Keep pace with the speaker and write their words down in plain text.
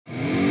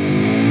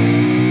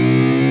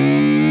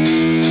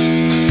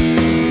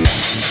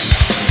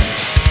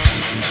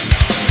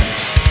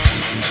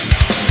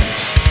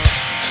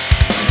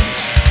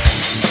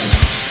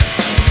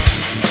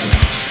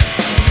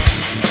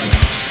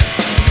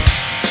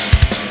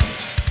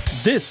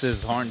This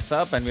is Horns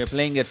Up, and we're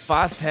playing it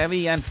fast,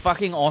 heavy, and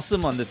fucking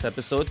awesome on this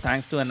episode,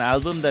 thanks to an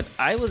album that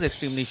I was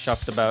extremely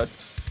shocked about.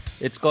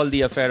 It's called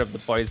The Affair of the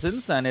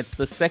Poisons, and it's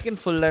the second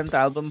full length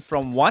album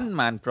from one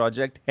man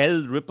project,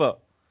 Hellripper.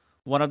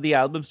 One of the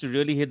albums to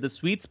really hit the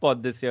sweet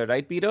spot this year,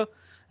 right, Peter?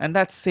 And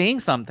that's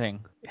saying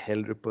something.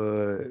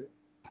 Hellripper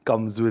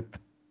comes with,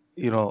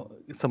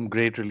 some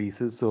great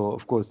releases. So,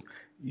 of course,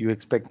 you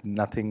expect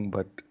nothing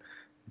but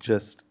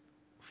just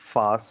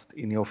fast,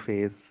 in your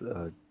face,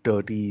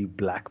 dirty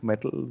black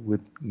metal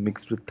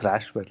mixed with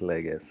thrash metal,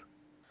 I guess.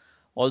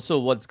 Also,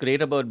 what's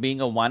great about being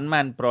a one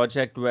man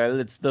project, well,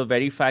 it's the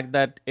very fact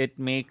that it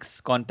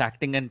makes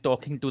contacting and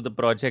talking to the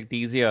project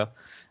easier.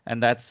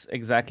 And that's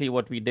exactly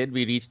what we did.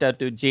 We reached out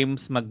to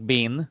James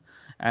McBain,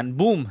 and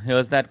boom,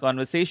 here's that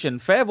conversation.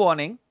 Fair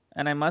warning,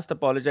 and I must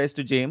apologize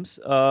to James.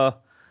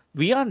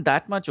 We aren't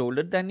that much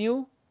older than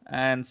you,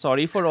 and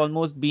sorry for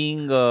almost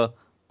being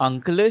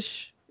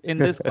uncleish in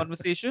this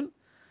conversation.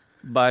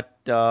 But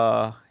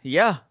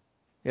yeah,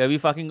 here we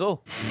fucking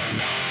go.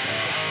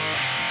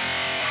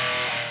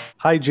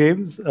 Hi,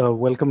 James.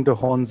 Welcome to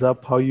Horns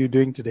Up. How are you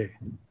doing today?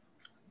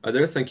 Hi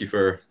there. Thank you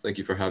for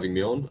having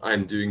me on.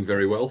 I'm doing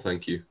very well,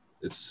 thank you.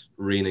 It's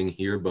raining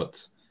here,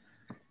 but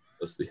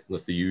that's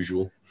the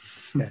usual.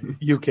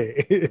 Yeah, UK.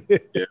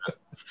 Yeah.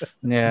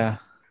 Yeah.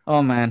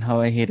 Oh man,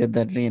 how I hated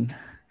that rain.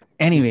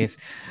 Anyways,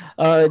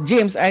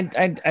 James,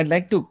 I'd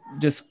like to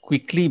just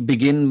quickly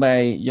begin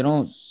by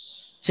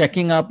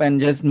checking up and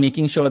just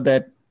making sure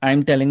that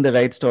I'm telling the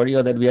right story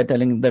or that we are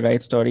telling the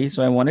right story.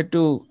 So I wanted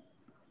to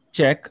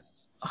check,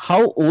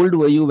 how old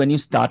were you when you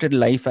started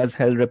life as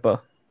Hellripper?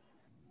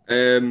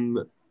 I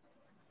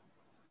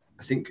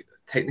think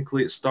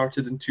technically it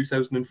started in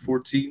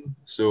 2014.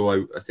 So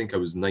I think I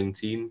was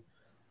 19,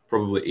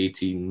 probably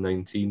 18,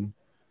 19.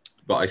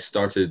 But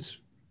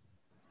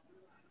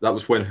that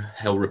was when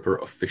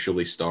Hellripper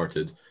officially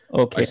started.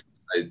 Okay.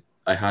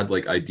 I had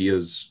like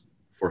ideas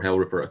for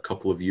Hellripper a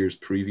couple of years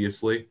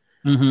previously.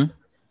 Mm-hmm.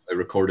 I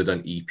recorded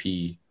an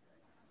EP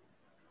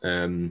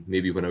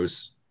maybe when I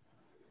was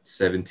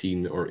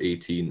 17 or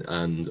 18,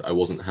 and I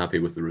wasn't happy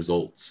with the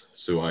results.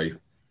 So I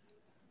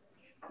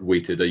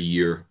waited a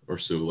year or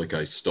so, like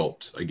I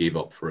gave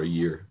up for a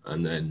year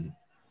and then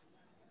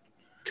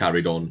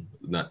carried on.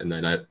 And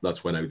then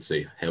that's when I would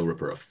say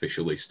Hellripper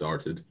officially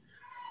started.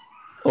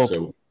 Okay.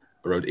 So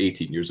around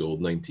 18 years old,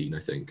 19, I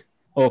think.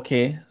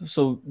 Okay.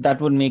 So that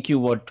would make you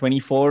what,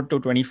 24 to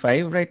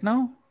 25 right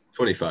now?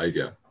 25,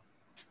 yeah.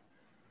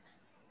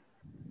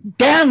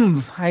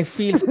 Damn! I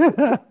feel...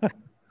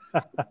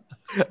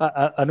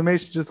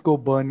 Animesh, just go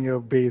burn your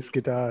bass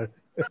guitar.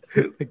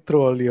 Like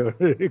throw all your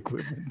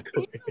equipment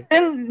away.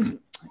 And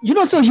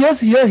so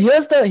here's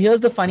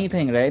the funny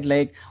thing, right?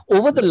 Like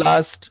over the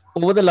last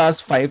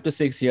 5 to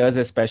 6 years,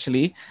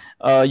 especially,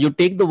 you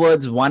take the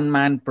words one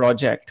man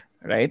project,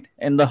 right,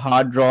 in the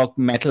hard rock,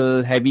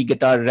 metal, heavy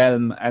guitar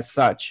realm as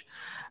such,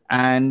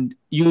 and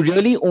you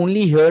really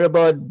only hear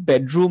about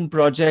bedroom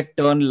project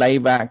turn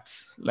live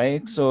acts,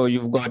 like, so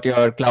you've got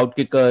your Cloud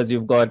Kickers,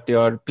 you've got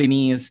your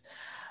Plinies,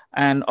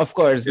 and of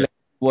course, Yeah. like,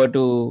 were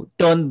to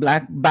turn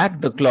back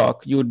the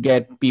clock, you'd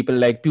get people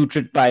like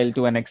Putrid Pile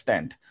to an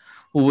extent,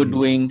 who were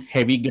doing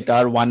heavy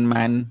guitar one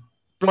man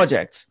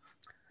projects.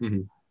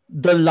 Mm-hmm.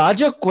 The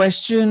larger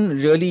question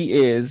really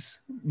is,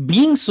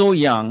 being so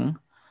young,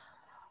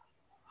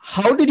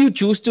 how did you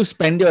choose to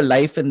spend your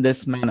life in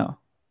this manner?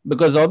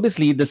 Because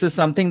obviously, this is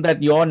something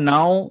that you're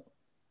now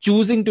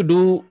choosing to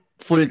do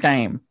full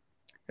time,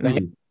 right?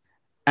 Mm-hmm.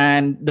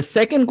 And the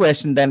second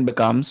question then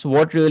becomes,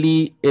 what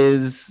really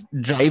is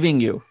driving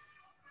you?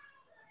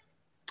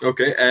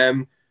 Okay.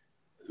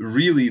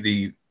 Really,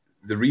 the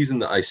reason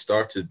that I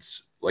started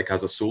like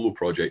as a solo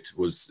project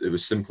was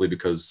simply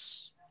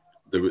because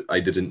I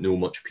didn't know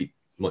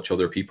much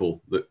other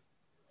people that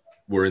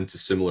were into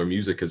similar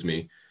music as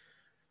me.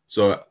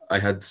 So I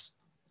had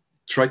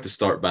tried to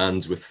start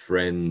bands with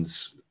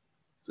friends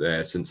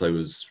since I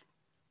was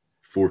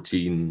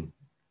 14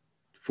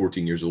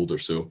 years old or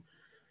so.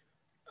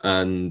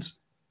 And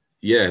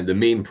yeah, the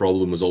main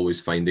problem was always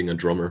finding a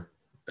drummer.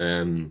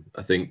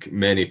 I think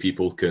many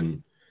people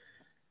can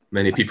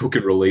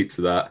relate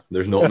to that.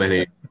 There's not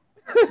many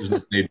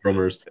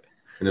drummers,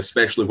 and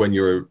especially when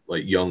you're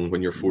like young,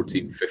 when you're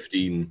 14,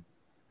 15,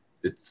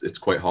 it's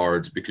quite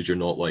hard because you're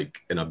not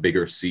like in a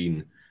bigger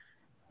scene.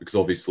 Because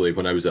obviously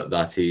when I was at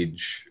that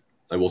age,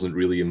 I wasn't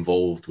really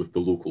involved with the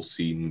local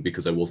scene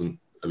because I was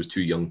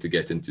too young to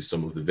get into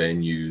some of the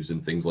venues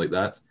and things like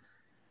that.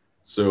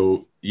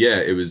 So yeah,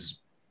 it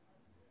was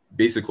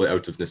basically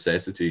out of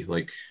necessity,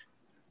 like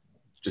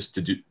just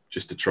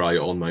to try it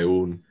on my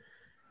own.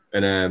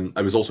 And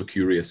I was also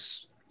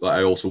curious. Like,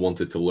 I also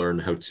wanted to learn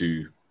how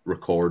to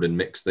record and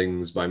mix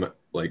things at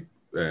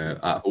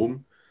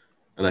home.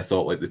 And I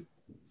thought like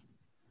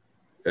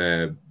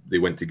they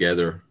went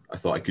together. I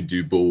thought I could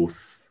do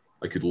both.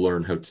 I could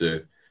learn how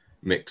to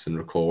mix and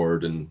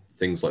record and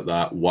things like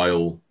that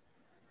while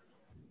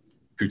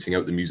putting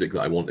out the music that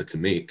I wanted to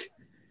make.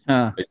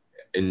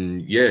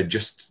 And yeah,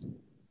 just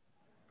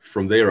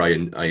from there,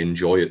 I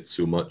enjoy it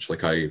so much.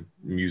 Like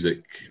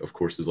music, of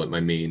course, is like my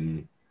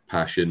main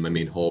passion, my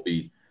main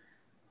hobby.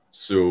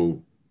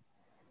 So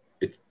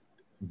it's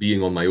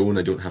being on my own.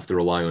 I don't have to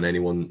rely on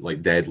anyone,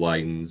 like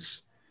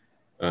deadlines,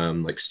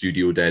 like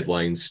studio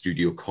deadlines,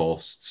 studio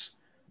costs,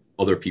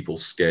 other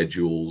people's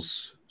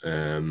schedules.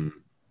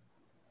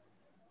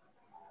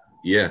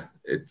 Yeah,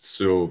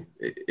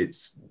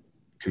 it's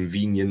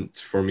convenient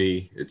for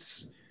me.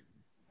 It's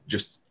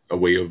just a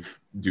way of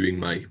doing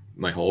my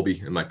hobby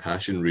and my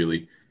passion,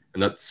 really,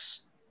 and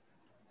that's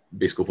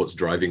basically what's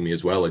driving me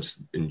as well. I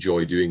just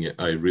enjoy doing it.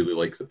 I really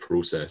like the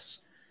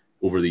process.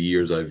 Over the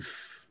years, I've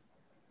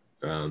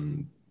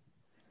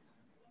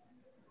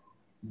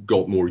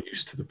got more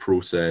used to the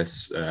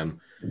process.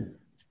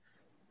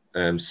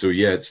 So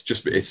yeah,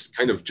 it's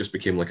kind of just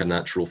became like a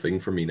natural thing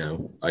for me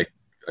now. I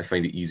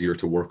find it easier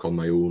to work on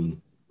my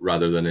own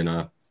rather than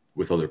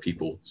with other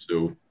people.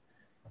 So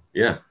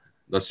yeah,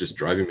 that's just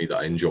driving me that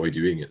I enjoy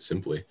doing it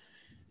simply.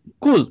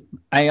 Cool.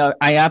 I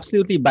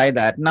absolutely buy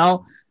that.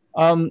 Now,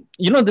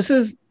 this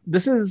is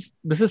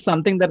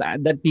something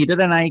that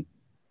Peter and I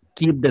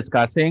keep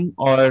discussing,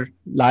 or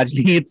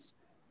largely it's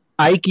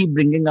I keep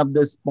bringing up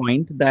this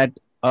point that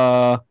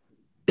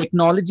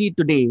technology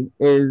today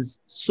is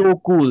so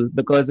cool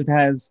because it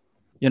has,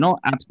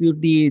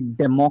 absolutely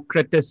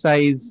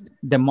democratized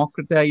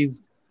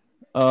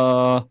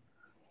uh,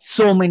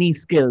 so many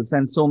skills,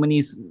 and so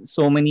many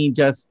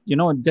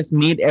just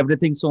made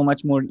everything so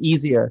much more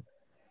easier.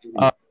 Mhm.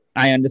 uh,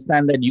 I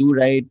understand that you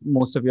write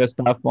most of your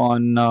stuff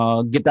on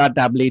guitar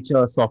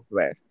tablature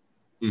software,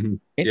 Mhm.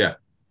 right? Yeah.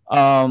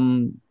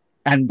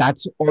 And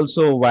that's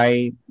also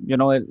why,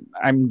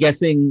 I'm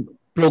guessing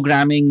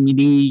programming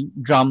MIDI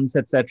drums,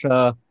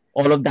 etc.,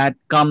 all of that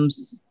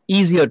comes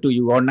easier to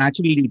you or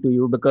naturally to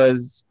you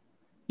because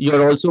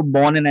you're also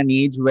born in an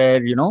age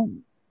where,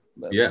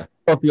 Yeah.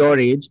 of your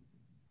age.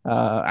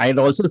 I'd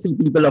also see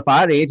people of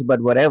our age,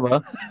 but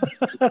whatever.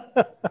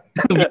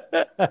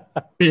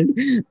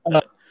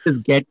 uh,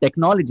 just get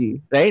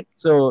technology, right?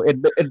 So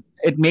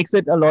it makes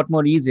it a lot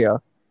more easier. I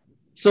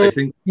So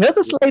think here's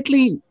a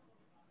slightly,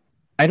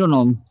 I don't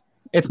know,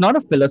 it's not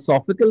a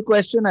philosophical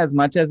question as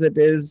much as it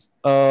is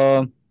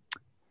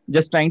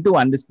just trying to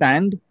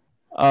understand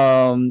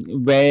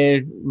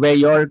where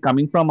you're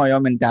coming from or your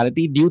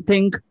mentality. Do you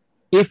think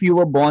if you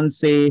were born,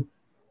 say,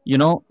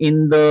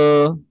 in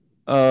the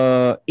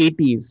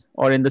 80s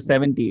or in the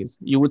 70s,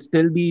 you would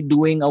still be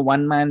doing a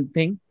one man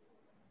thing?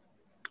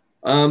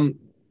 um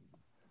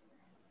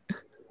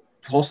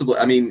possibly.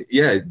 I mean,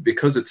 yeah,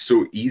 because it's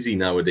so easy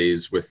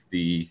nowadays with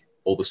the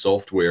all the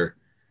software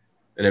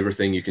and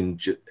everything, you can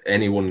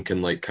anyone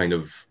can like kind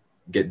of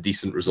get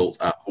decent results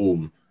at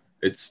home.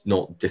 It's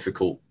not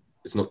difficult.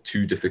 It's not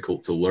too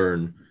difficult to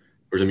learn.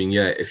 Whereas, I mean,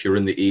 yeah, if you're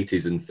in the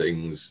 80s and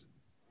things,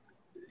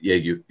 yeah,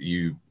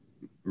 you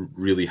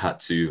really had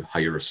to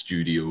hire a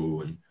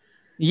studio, and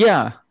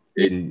Yeah.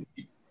 in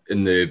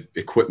the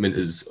equipment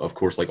is of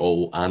course like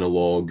all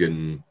analog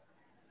and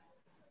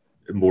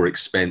more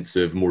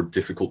expensive, more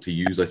difficult to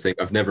use. I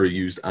think I've never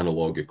used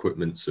analog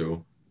equipment,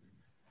 so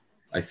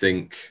I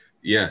think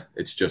yeah,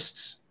 it's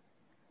just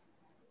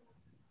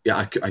yeah,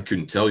 I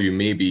couldn't tell you.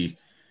 Maybe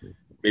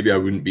I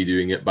wouldn't be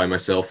doing it by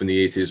myself in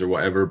the 80s or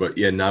whatever, but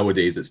yeah,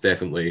 nowadays it's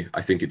definitely,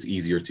 I think it's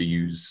easier to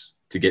use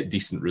to get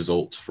decent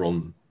results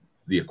from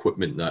the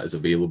equipment that is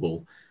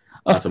available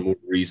Of at a more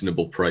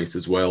reasonable price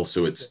as well.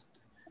 So it's,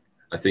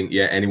 I think,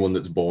 yeah, anyone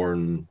that's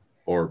born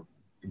or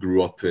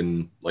grew up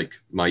in like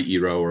my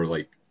era or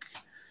like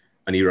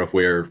an era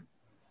where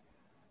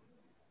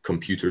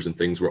computers and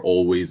things were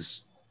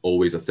always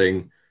a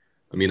thing.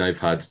 I mean, I've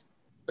had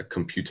a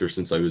computer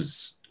since I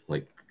was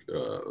like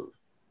uh,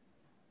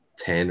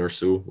 10 or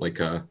so,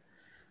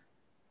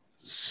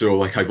 so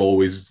like I've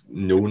always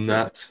known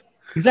that.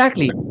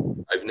 exactly.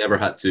 I've never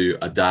had to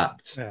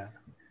adapt Yeah.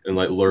 and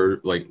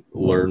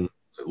learn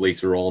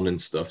later on and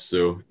stuff.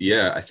 So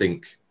yeah, I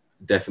think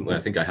definitely I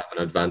think I have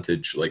an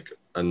advantage, like,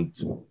 and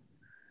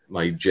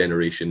my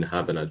generation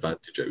have an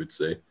advantage, I would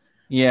say.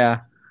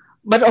 Yeah.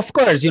 But of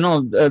course, the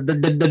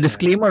Yeah.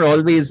 disclaimer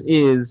always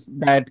is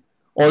that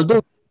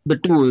although the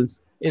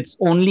tools, it's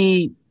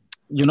only,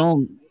 you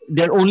know,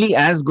 they're only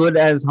as good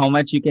as how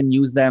much you can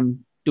use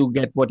them to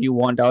get what you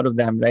want out of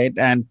them, right?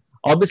 And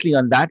obviously,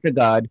 on that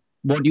regard,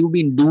 what you've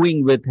been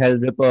doing with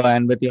Hellripper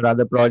and with your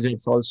other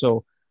projects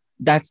also,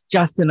 that's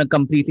just in a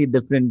completely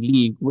different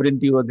league.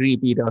 Wouldn't you agree,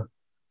 Peter?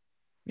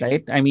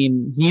 Right? I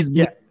mean, he's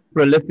been Yeah.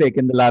 prolific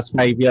in the last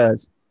 5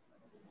 years.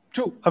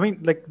 True. I mean,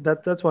 like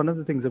that's one of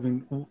the things. I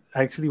mean,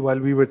 actually, while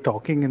we were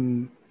talking,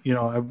 and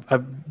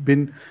I've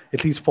been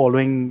at least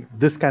following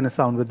this kind of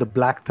sound with the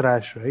black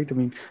thrash, right? I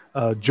mean,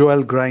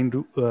 Joel Grind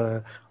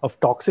of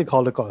Toxic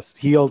Holocaust.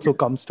 He also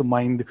comes to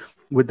mind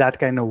with that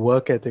kind of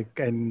work ethic.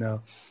 And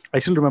I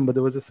still remember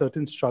there was a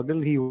certain struggle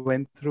he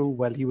went through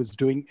while he was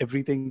doing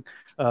everything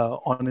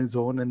on his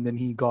own, and then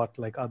he got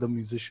like other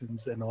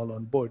musicians and all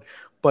on board.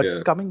 But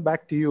Yeah. coming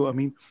back to you, I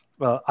mean,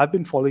 I've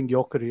been following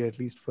your career at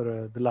least for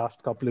the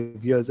last couple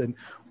of years, and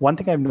one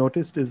thing I've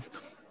noticed is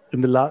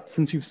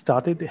since you've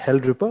started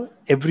Hellripper,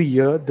 every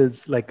year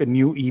there's like a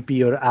new EP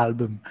or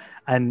album,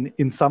 and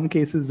in some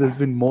cases there's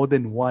been more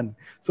than one.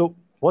 So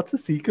what's the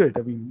secret?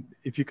 I mean,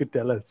 if you could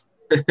tell us.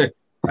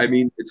 I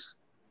mean, it's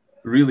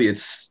really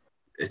it's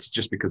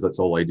just because that's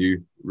all I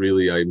do.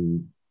 Really,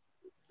 I'm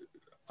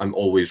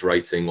always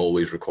writing,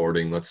 always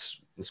recording. That's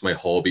my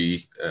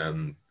hobby.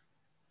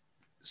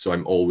 So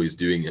I'm always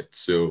doing it.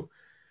 So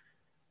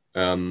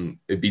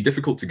it'd be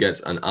difficult to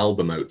get an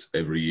album out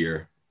every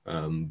year,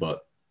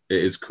 but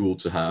it is cool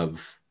to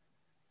have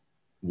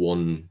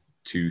 1,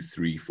 2,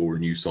 3, 4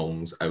 new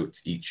songs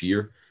out each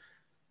year.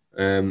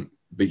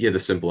 But yeah, the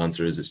simple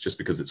answer is it's just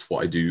because it's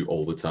what I do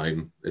all the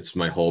time. It's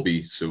my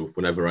hobby. So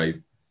whenever I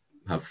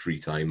have free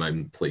time,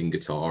 I'm playing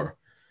guitar,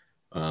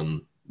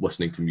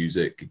 listening to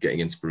music,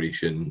 getting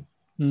inspiration,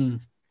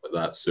 like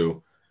that.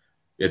 So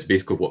it's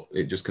basically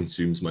it just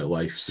consumes my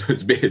life. So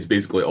it's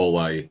basically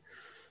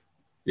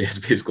it's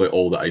basically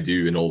all that I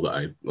do and all that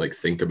I like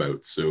think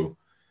about. So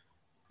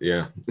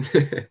yeah.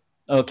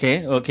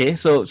 Okay.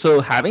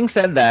 So having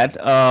said that,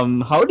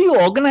 how do you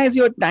organize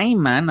your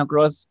time, man,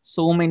 across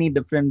so many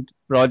different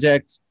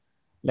projects?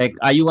 Like,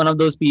 are you one of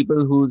those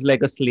people who's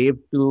like a slave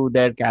to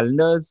their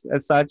calendars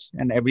as such,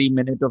 and every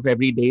minute of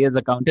every day is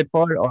accounted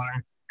for, or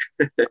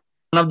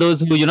one of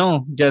those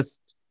who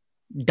just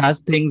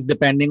does things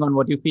depending on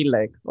what you feel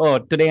like? Oh,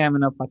 today I'm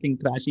in a fucking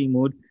trashy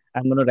mood.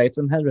 I'm gonna write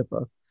some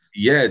Hellripper.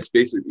 Yeah, it's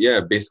basically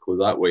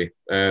that way.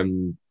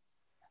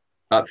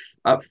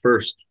 At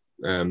first,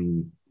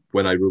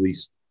 when I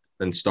released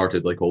and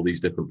started like all these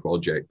different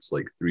projects,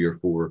 like 3 or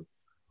 4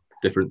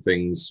 different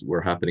things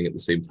were happening at the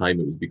same time.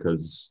 It was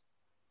because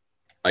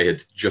I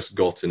had just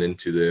gotten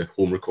into the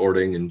home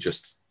recording and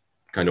just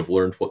kind of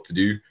learned what to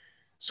do.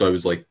 So I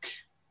was like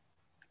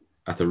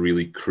at a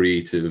really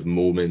creative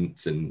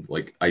moment, and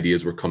like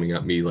ideas were coming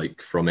at me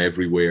like from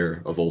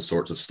everywhere of all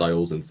sorts of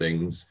styles and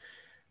things.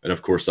 And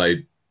of course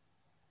I'd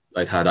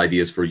had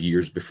ideas for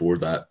years before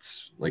that.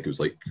 Like it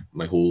was like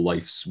my whole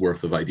life's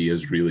worth of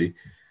ideas really.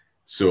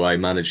 So I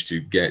managed to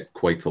get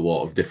quite a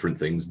lot of different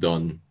things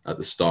done at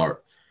the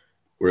start.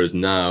 Whereas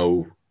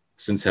now,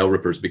 since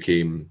Hellrippers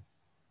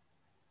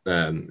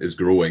is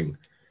growing,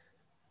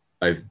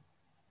 I've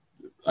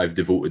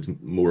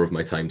devoted more of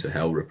my time to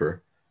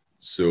Hellripper.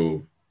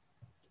 So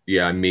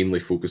yeah, I mainly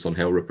focus on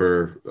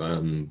Hellripper,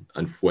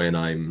 and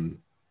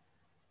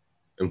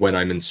when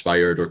I'm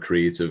inspired or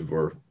creative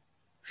or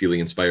feeling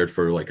inspired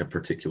for like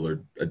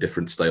a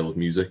different style of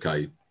music,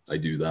 I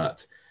do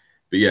that.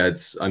 But yeah,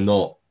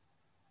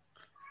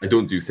 I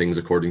don't do things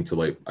according to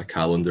like a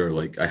calendar.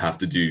 Like I have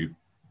to do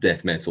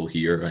death metal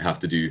here, I have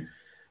to do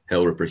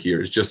Hellripper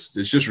here. It's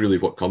just really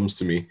what comes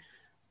to me.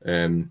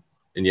 And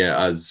yeah,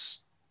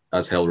 as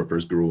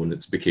Hellripper's grown,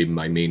 it's became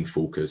my main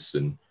focus,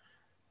 and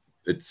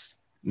it's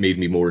made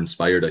me more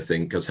inspired. I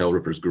think as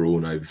Hellripper's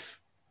grown,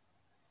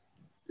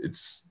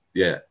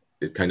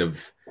 it kind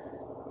of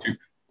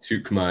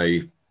took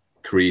my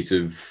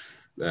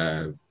creative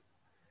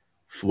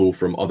flow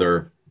from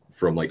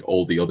like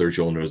all the other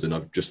genres, and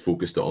I've just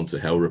focused it onto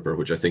Hellripper,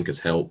 which I think has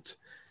helped.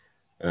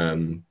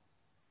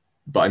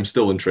 But I'm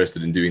still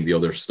interested in doing the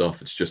other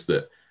stuff. It's just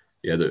that,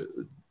 yeah,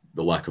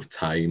 the lack of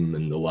time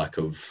and the lack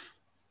of,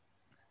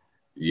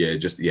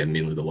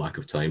 mainly the lack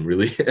of time,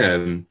 really.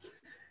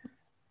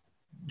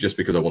 Just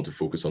because I want to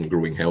focus on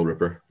growing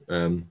Hellripper.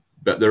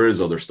 But there is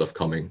other stuff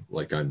coming.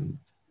 Like I'm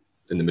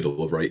in the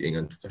middle of writing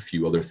and a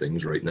few other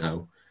things right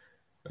now.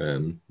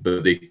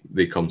 But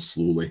they come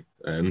slowly.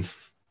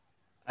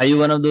 Are you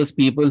one of those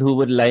people who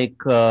would like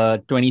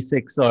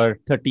 26 or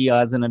 30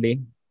 hours in a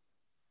day?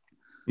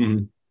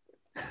 Mm-hmm.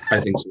 I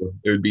think so.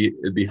 It'd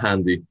be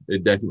handy.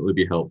 It'd definitely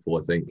be helpful,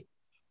 I think.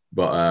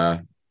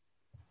 But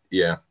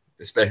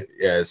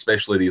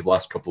especially these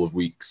last couple of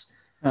weeks,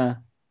 and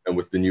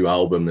with the new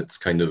album, it's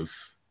kind of,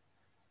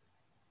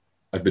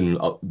 I've been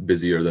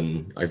busier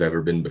than I've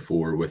ever been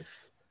before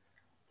with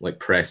like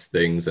press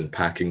things and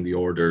packing the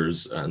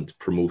orders and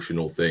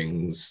promotional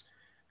things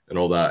and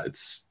all that.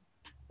 It's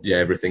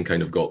everything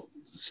kind of got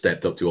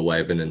stepped up to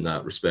 11 in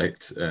that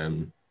respect.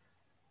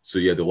 So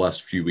yeah, the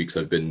last few weeks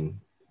I've been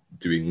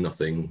doing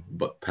nothing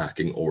but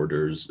packing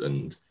orders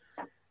and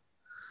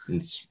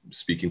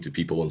speaking to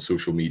people on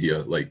social media,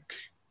 like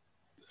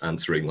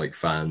answering like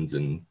fans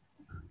and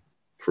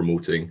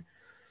promoting.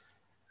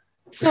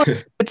 So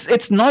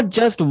it's not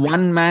just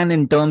one man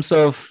in terms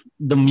of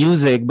the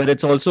music, but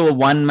it's also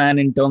one man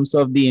in terms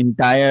of the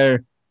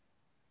entire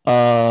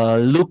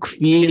look,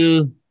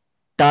 feel,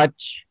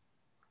 touch.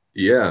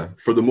 Yeah,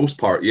 for the most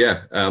part,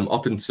 yeah.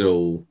 Up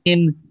until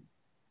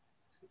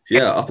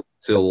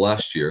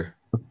last year,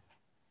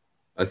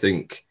 I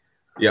think.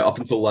 Yeah, up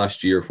until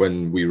last year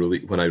when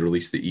I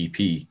released the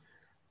EP,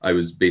 I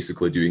was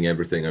basically doing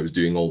everything. I was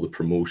doing all the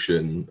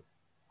promotion,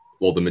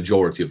 well, the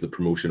majority of the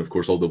promotion. Of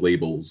course, all the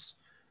labels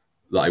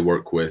that I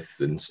work with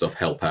and stuff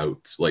help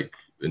out, like,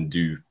 and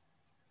do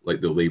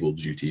like the label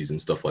duties and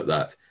stuff like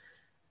that.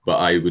 But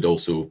I would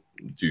also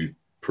do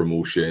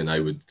promotion. I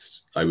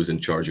was in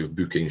charge of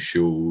booking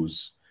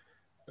shows,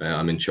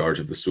 I'm in charge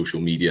of the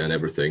social media and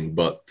everything.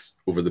 But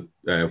over the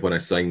when I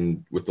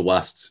signed with the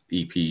last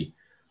EP,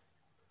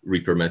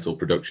 Reaper Metal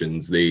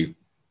Productions, they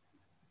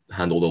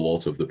handled a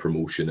lot of the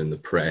promotion and the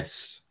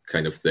press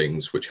kind of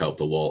things, which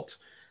helped a lot.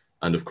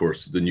 And of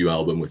course, the new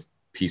album with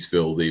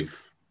Peaceville,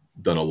 they've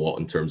done a lot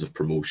in terms of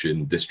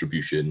promotion,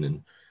 distribution,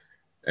 and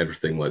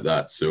everything like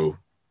that. So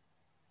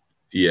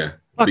yeah,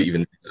 but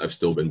even I've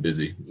still been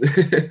busy.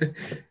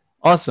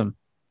 Awesome.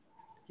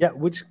 Yeah,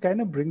 which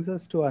kind of brings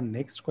us to our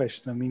next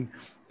question. I mean,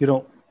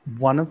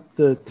 one of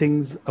the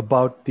things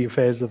about the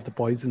affairs of the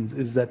Poisons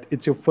is that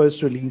it's your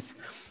first release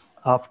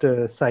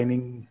after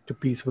signing to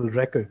Peaceful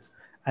Records.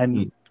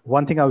 And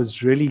one thing I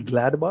was really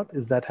glad about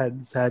is that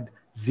has had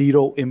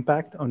zero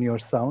impact on your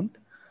sound.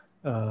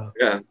 But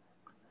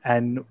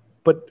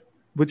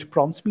which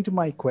prompts me to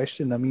my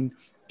question. I mean,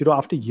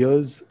 after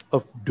years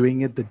of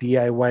doing it the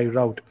DIY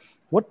route,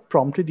 what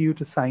prompted you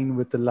to sign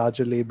with the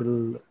larger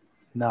label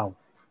now,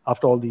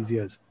 after all these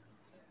years?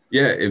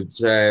 Yeah,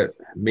 it's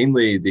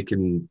mainly they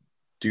can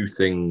do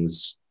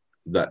things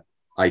that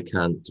I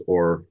can't,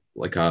 or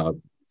like a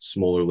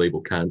smaller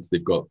label can't.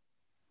 They've got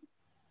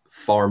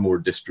far more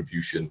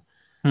distribution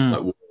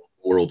like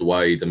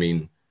worldwide. I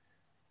mean,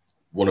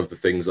 one of the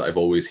things that I've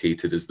always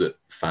hated is that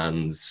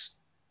fans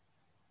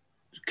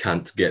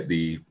can't get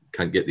the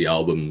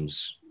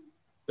albums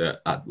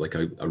at like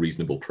a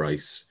reasonable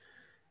price.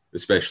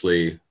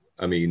 Especially,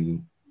 I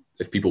mean,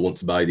 if people want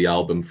to buy the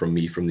album from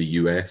me from the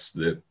US,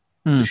 the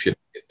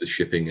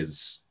shipping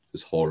is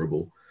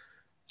horrible.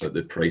 Like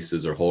the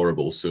prices are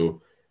horrible.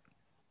 So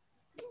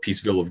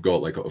Peaceville have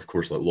got like, of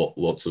course, like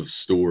lots of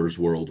stores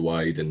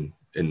worldwide and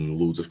in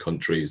loads of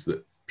countries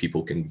that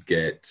people can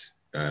get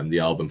the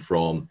album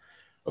from.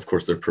 Of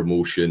course, their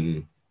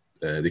promotion,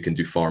 they can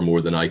do far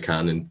more than I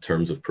can in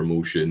terms of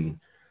promotion.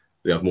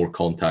 They have more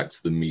contacts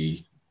than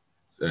me,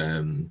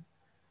 and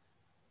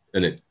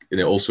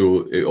it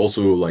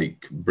also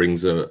like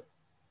brings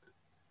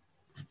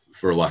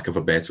for lack of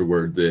a better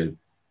word,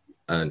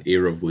 an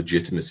air of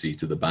legitimacy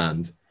to the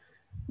band.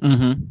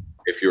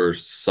 If you're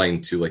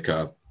signed to like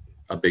a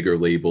bigger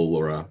label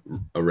or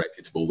a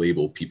reputable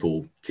label,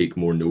 people take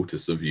more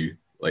notice of you,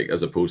 like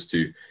as opposed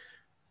to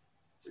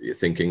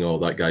thinking, oh,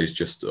 that guy's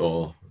just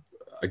a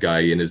guy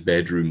in his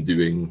bedroom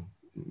doing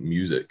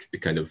music.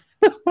 It kind of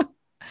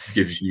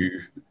gives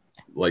you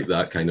like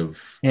that kind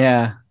of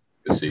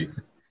see.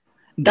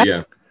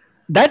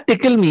 That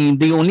tickled me.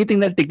 The only thing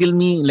that tickled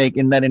me like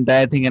in that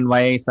entire thing and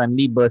why I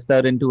suddenly burst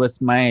out into a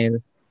smile,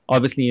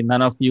 obviously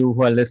none of you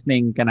who are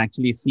listening can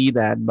actually see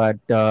that, but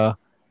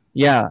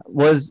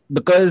was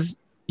because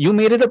you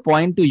made it a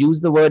point to use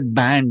the word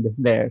band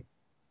there.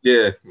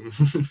 Yeah.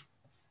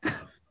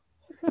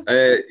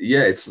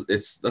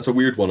 It's that's a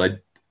weird one.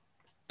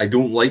 I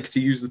don't like to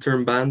use the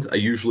term band. I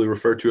usually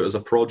refer to it as a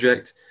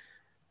project,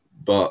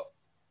 but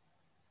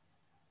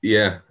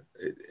yeah,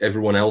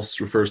 everyone else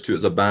refers to it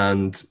as a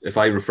band. If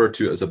I refer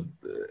to it as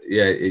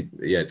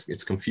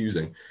it's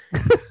confusing.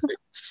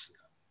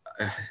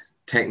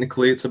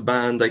 Technically it's a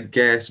band, I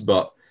guess,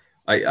 but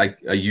I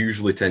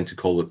usually tend to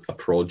call it a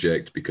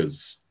project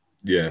because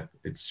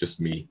it's just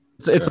me.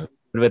 It's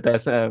with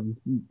us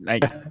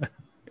like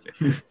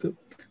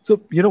So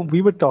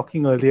we were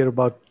talking earlier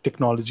about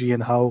technology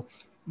and how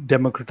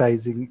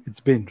democratizing it's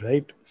been,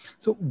 right?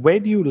 So where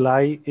do you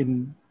lie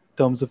in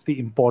terms of the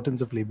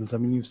importance of labels? I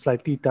mean, you've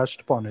slightly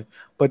touched upon it,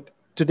 but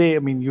today, I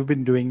mean, you've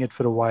been doing it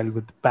for a while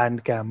with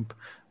Bandcamp.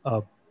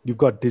 You've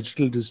got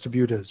digital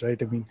distributors,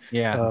 right? I mean,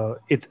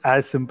 it's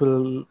as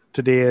simple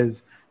today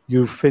as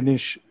you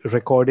finish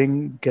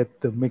recording,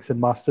 get the mix and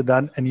master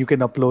done, and you can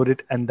upload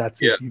it, and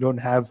that's it. You don't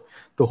have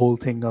the whole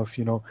thing of,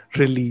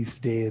 release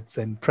dates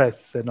and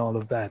press and all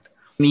of that.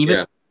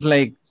 Even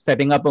like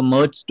setting up a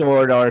merch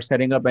store or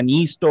setting up an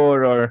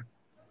e-store or,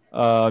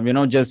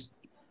 just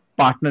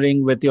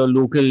partnering with your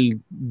local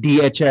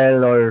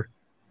DHL or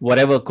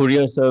whatever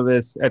courier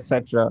service,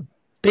 etc.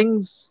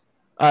 Things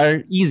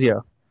are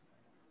easier,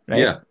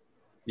 right?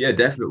 Yeah,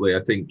 definitely. I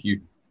think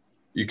you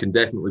can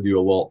definitely do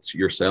a lot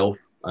yourself.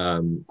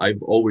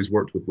 I've always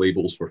worked with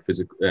labels for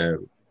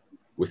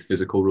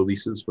physical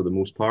releases for the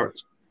most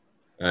part,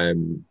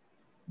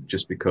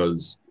 just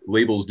because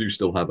labels do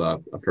still have a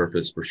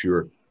purpose for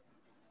sure.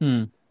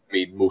 I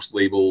mean, most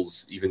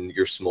labels, even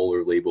your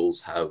smaller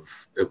labels, have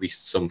at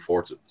least some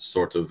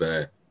sort of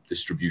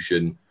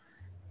distribution.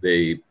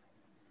 They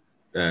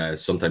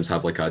sometimes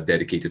have like a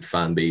dedicated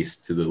fan base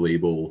to the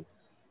label.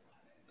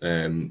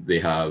 They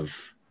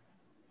have,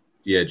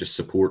 just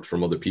support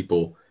from other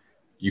people.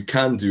 You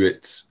can do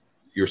it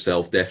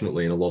yourself,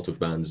 definitely, and a lot of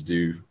bands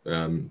do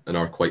and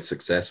are quite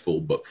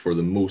successful. But for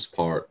the most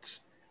part,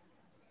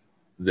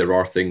 there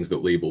are things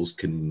that labels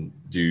can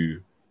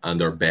do and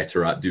are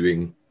better at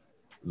doing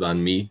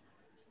than me.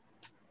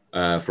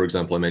 For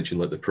example, I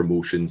mentioned like the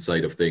promotion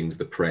side of things,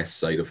 the press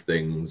side of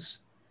things.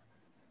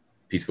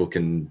 These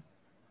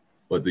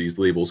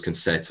labels can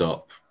set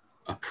up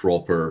a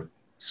proper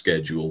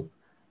schedule.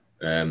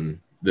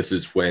 This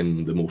is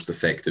when the most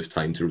effective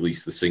time to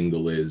release the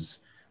single is.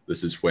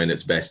 This is when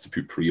it's best to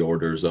put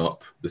pre-orders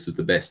up. This is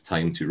the best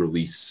time to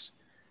release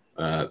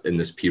in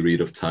this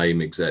period of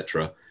time,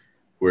 etc.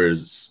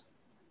 Whereas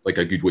like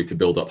a good way to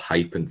build up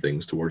hype and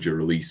things towards your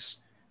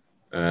release.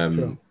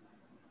 Sure.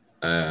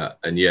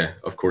 And yeah,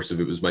 of course, if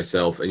it was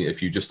myself, and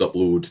if you just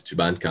upload to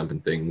Bandcamp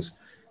and things,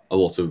 a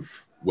lot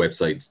of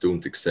websites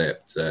don't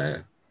accept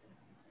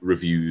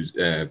reviews,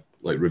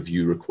 like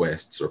review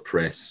requests or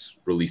press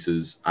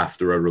releases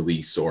after a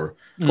release or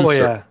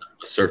a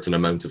certain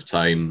amount of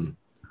time.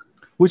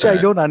 Which I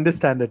don't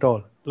understand at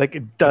all. Like,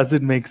 it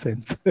doesn't make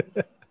sense.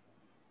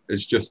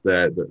 It's just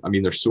that, I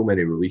mean, there's so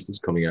many releases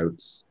coming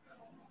out.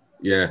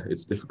 Yeah,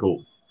 it's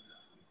difficult.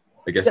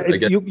 I guess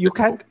you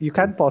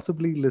can't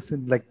possibly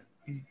listen, like,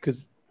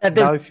 because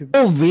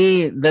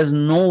there's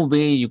no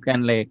way you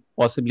can like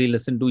possibly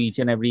listen to each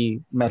and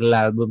every metal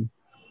album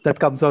that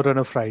comes out on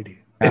a Friday.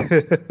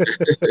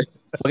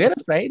 Forget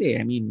a Friday.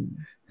 I mean,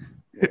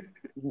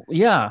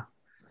 yeah.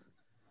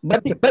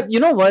 But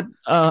you know what?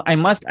 I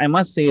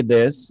must say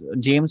this,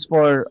 James,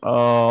 for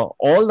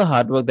all the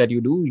hard work that you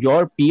do,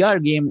 your PR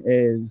game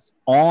is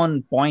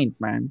on point,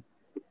 man.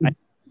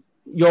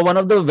 You're one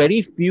of the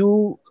very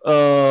few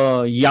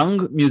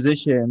young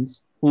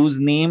musicians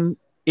whose name,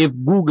 if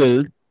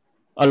Googled,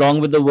 along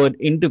with the word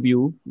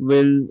interview,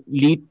 will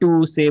lead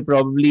to, say,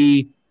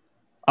 probably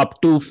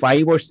up to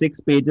 5 or 6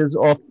 pages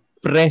of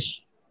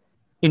fresh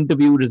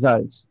interview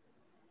results.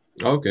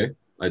 Okay.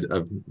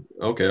 I've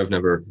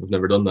never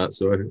done that,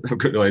 so I've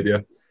got no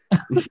idea.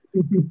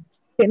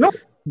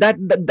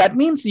 That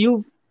means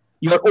you're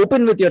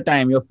open with your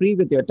time, you're free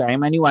with your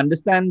time, and you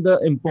understand the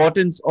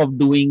importance of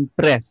doing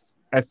press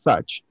as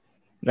such,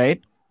 right?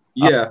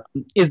 Yeah.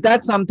 Is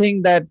that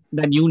something that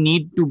you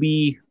need to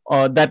be,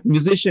 that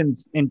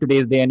musicians in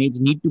today's day and age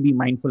need to be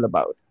mindful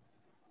about?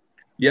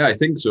 Yeah, I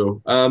think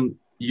so.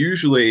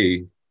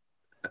 Usually,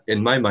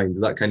 in my mind,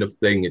 that kind of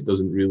thing, it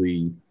doesn't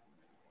really.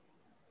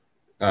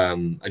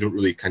 I don't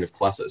really kind of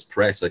class it as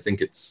press. I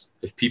think it's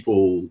if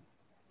people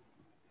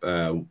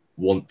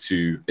want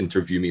to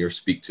interview me or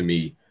speak to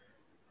me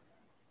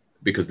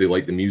because they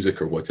like the music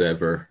or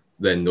whatever,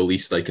 then the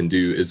least I can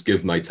do is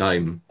give my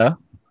time.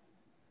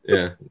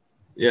 Yeah.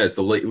 It's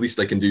the least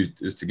I can do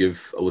is to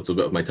give a little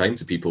bit of my time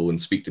to people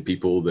and speak to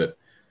people that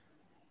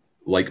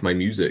like my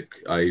music.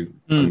 I'm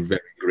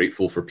very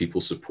grateful for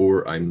people's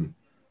support. I'm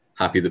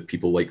happy that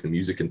people like the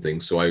music and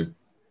things. So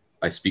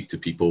I speak to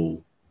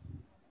people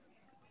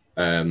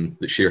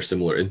that share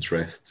similar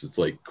interests. It's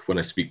like when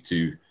I speak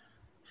to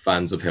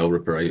fans of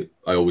Hellripper,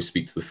 I always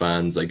speak to the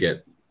fans. I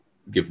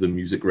give them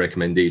music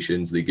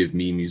recommendations. They give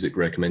me music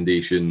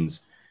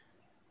recommendations.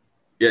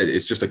 Yeah,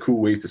 it's just a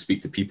cool way to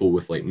speak to people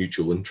with like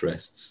mutual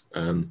interests.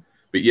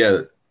 But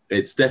yeah,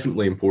 it's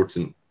definitely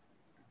important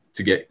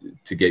to get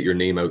your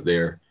name out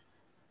there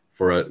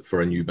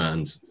for a new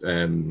band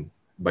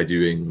by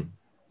doing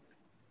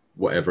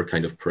whatever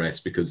kind of press,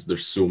 because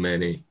there's so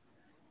many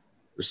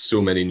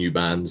new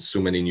bands, so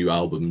many new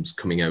albums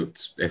coming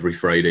out every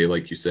Friday,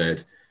 like you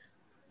said,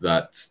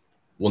 that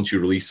once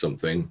you release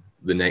something,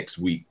 the next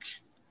week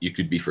you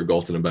could be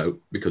forgotten about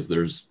because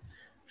there's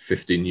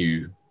 50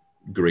 new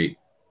great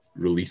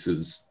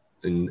releases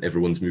and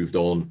everyone's moved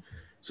on.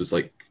 So it's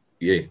like,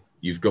 yeah,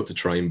 you've got to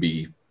try and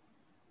be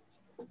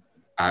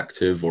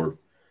active, or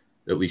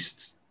at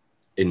least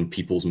in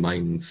people's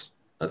minds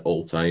at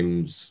all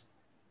times,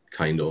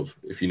 kind of,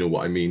 if you know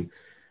what I mean.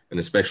 And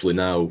especially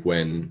now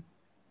when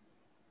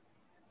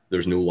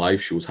there's no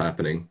live shows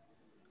happening,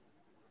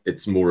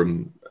 it's more,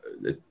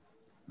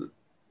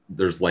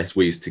 there's less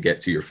ways to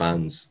get to your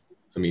fans.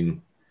 I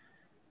mean,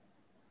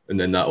 and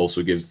then that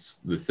also gives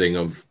the thing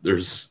of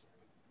there's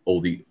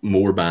all the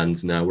more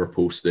bands now are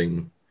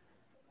posting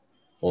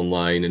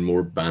online and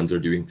more bands are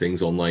doing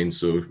things online.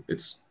 So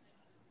it's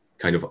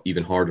kind of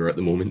even harder at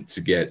the moment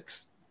to get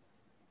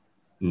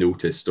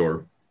noticed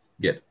or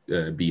get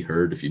be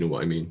heard, if you know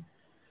what I mean.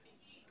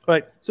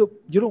 Right. So,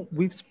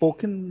 we've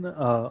spoken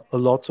a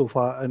lot so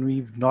far and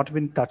we've not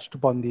even touched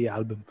upon the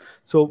album.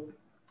 So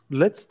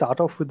let's start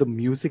off with the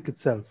music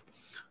itself.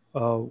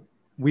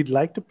 We'd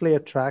like to play a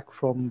track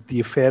from The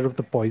Affair of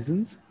the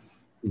Poisons.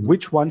 Mm-hmm.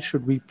 Which one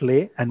should we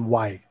play and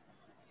why?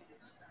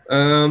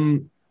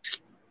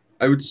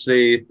 I would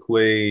say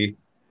play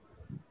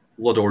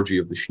Blood Orgy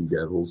of the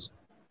She-Devils.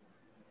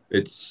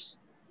 It's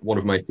one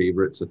of my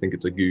favorites. I think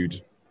it's a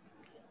good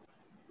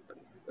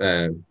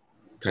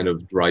kind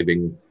of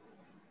driving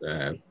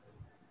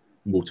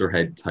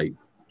Motorhead type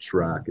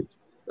track.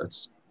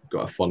 That's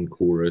got a fun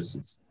chorus.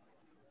 It's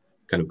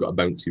kind of got a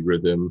bouncy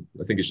rhythm.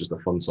 I think it's just a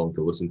fun song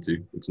to listen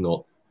to. It's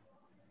not,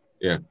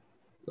 yeah,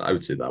 I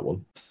would say that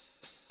one.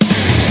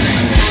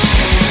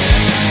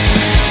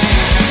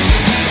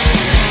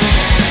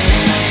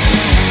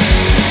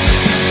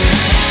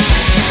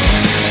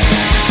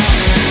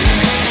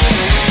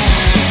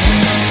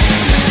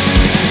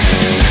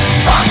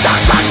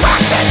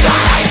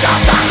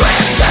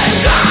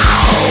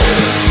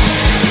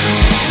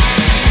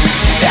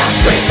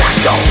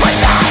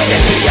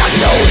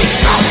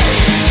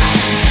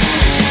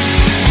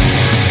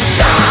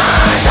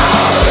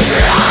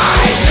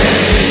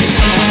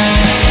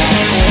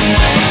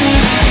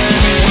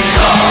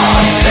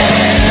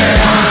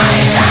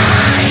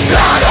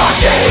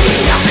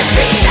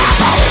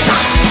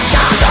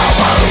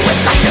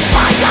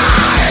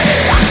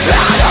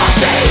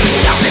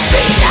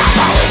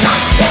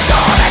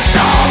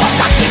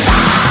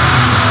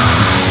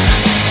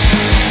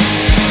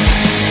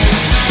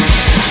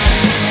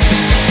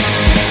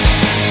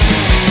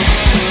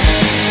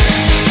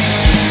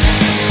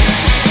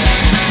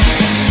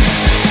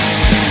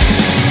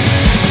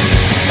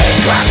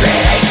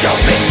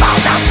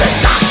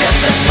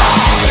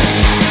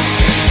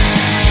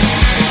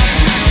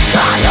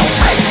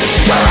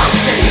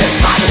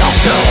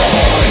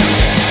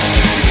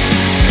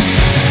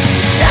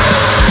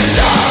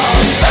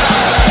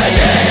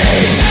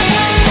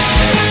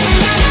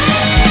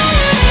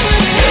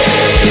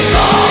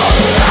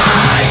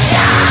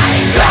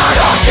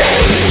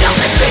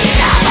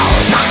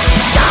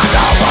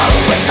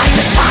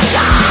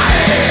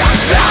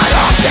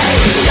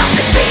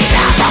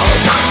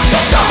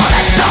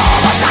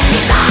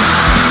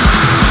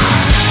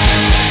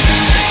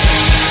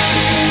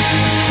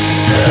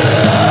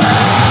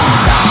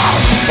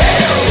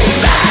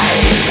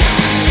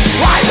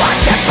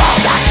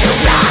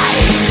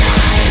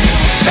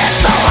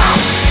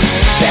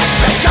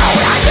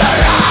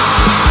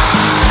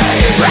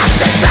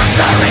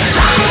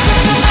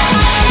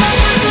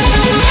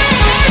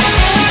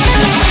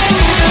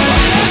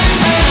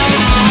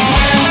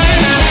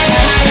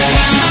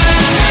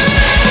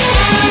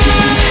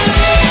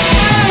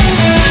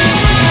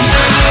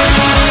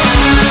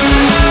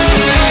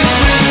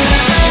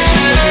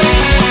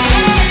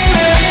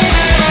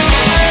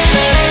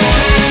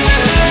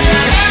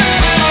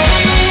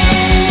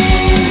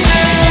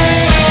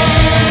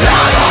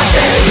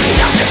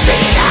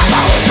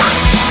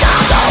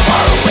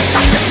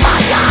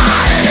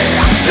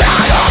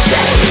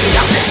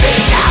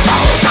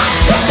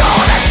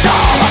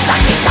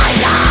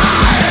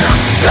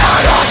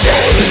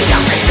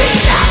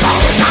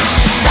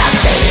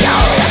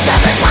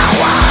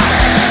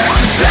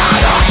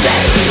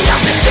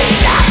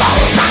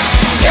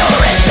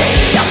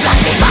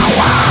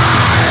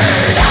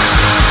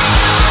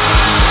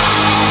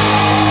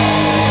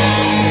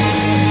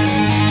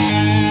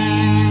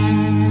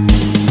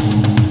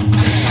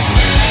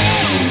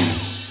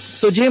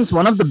 So, James,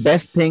 one of the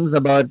best things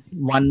about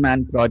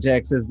one-man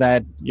projects is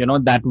that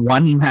that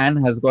one man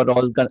has got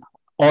all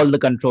the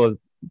control,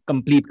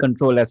 complete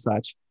control as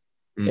such.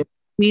 Mm. It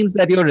means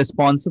that you're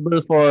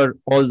responsible for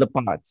all the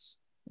parts,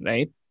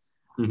 right?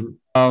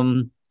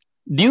 Mhm.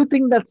 Do you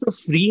think that's a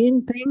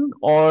freeing thing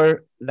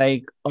or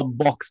like a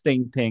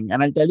boxing thing?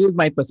 And I'll tell you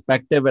my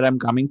perspective where I'm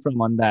coming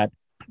from on that.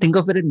 Think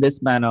of it in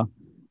this manner.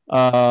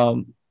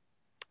 Um,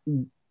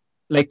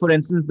 like for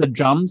instance, the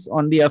drums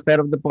on the Affair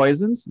of the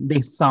Poisons, they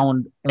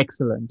sound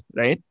excellent,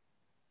 right?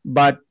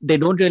 But they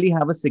don't really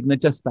have a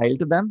signature style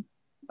to them.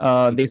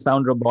 They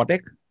sound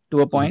robotic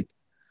to a point.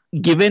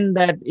 Given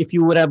that if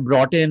you would have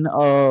brought in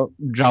a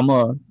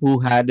drummer who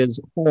had his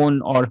own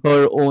or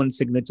her own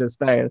signature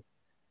style,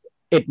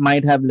 it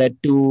might have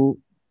led to,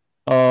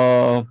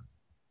 I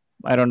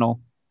don't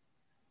know,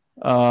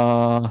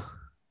 uh,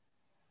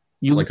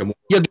 Like a you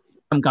get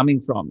where I'm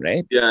coming from,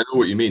 right? Yeah, I know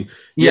what you mean.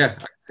 Yeah. Yeah,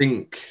 I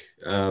think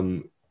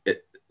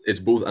it's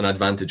both an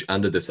advantage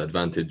and a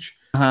disadvantage.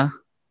 Uh-huh.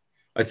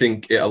 I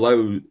think it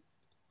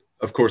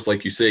of course,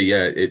 like you say,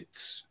 yeah,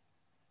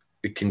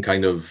 it can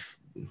kind of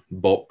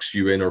box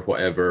you in or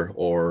whatever,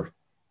 or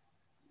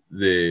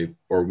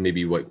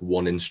maybe like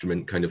one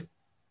instrument kind of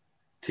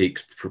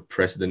takes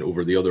precedent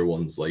over the other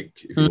ones,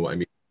 like, if you know what I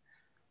mean.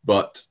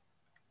 But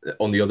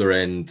on the other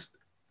end,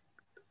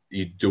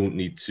 you don't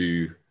need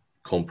to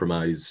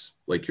compromise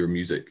like your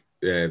music,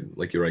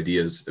 like your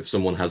ideas. If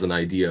someone has an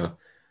idea,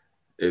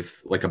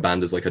 if like a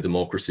band is like a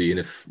democracy, and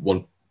if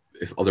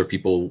other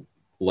people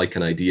like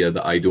an idea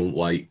that I don't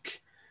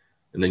like,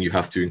 and then you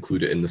have to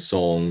include it in the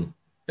song,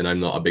 and I'm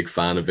not a big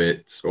fan of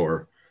it,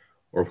 or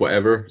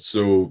whatever.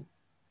 So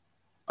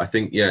I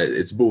think, yeah,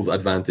 it's both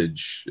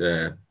advantage.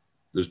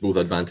 There's both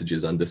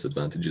advantages and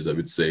disadvantages, I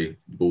would say,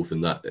 both in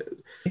that.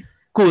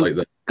 Cool. Like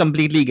that.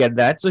 Completely get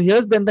that. So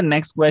here's then the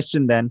next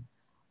question then.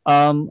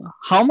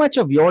 How much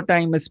of your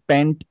time is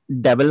spent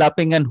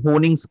developing and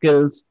honing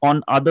skills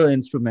on other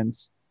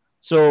instruments?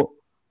 So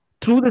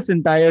through this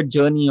entire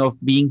journey of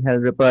being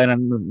Hellripper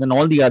and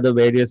all the other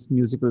various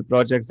musical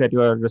projects that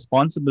you are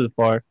responsible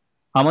for,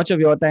 how much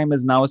of your time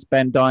is now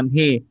spent on,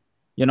 hey,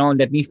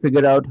 let me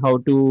figure out how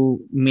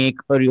to make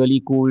a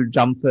really cool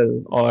drum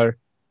fill, or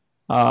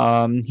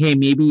hey,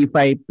 maybe if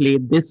I play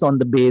this on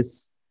the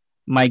bass,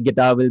 my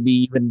guitar will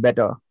be even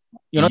better.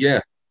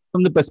 Yeah.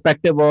 From the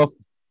perspective of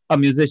a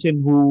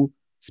musician who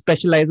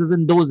specializes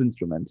in those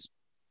instruments.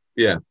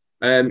 Yeah.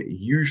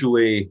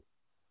 Usually,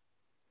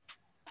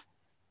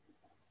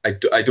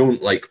 I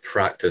don't like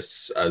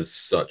practice as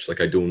such.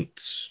 Like, I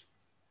don't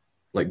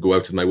like go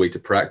out of my way to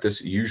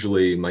practice.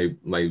 Usually, my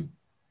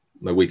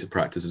way to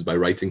practice is by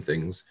writing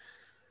things.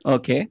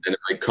 Okay. And if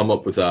I come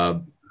up with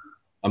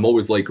I'm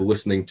always like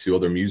listening to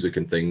other music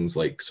and things,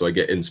 like, so I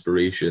get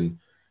inspiration.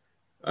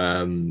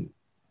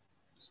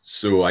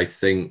 So I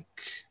think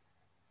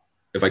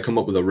if I come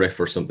up with a riff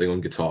or something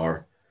on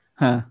guitar,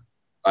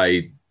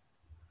 I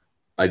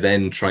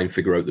then try and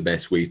figure out the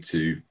best way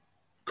to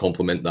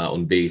complement that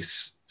on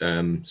bass.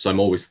 So I'm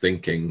always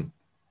thinking,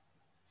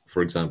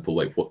 for example,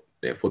 like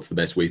what's the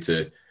best way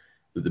that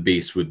the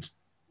bass would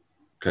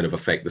kind of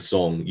affect the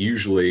song.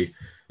 Usually,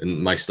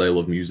 in my style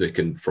of music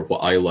and for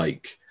what I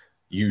like,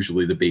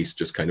 usually the bass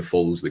just kind of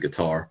follows the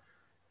guitar.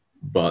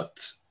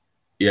 But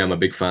yeah, I'm a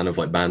big fan of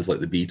like bands like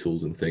the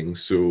Beatles and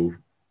things. So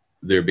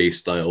their bass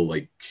style,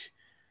 like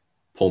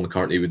Paul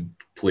McCartney would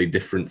play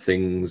different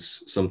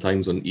things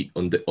sometimes on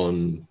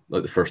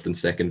like the first and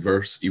second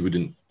verse. He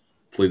wouldn't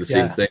play the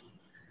same thing,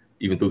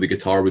 even though the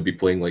guitar would be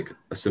playing like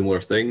a similar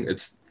thing.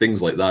 It's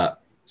things like that.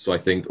 So I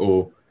think,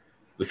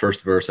 the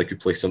first verse, I could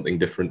play something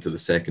different to the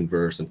second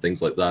verse and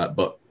things like that.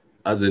 But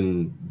as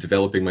in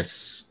developing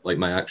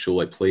my actual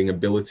like playing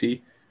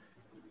ability,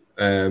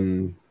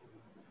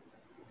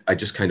 I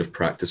just kind of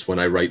practice when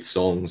I write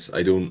songs.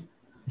 I don't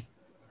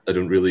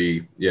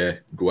really,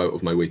 go out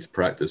of my way to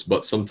practice.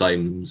 But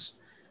sometimes,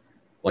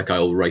 like,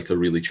 I'll write a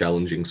really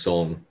challenging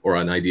song or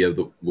an idea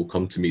that will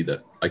come to me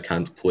that I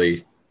can't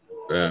play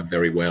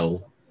very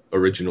well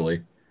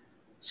originally.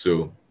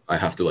 So I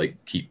have to like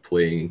keep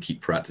playing and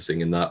keep practicing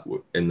in that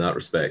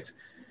respect.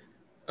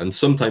 And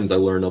sometimes I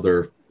learn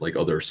other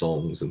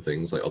songs and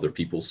things, like other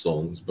people's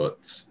songs,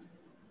 but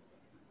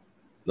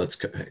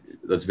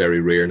that's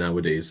very rare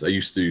nowadays. I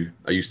used to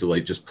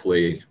like just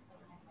play.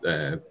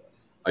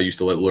 I used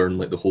to like learn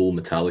like the whole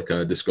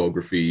Metallica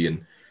discography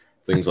and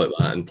things like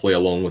that, and play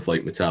along with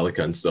like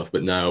Metallica and stuff.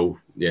 But now,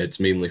 yeah, it's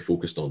mainly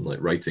focused on like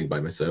writing by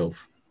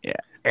myself.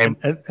 Yeah. And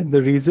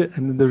the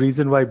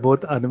reason why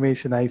both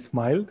Animesh and I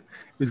smiled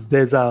is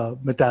there's a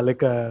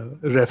Metallica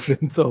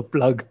reference or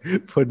plug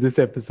for this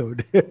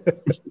episode.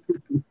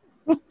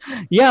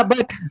 Yeah,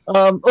 but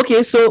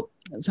okay. So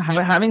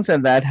having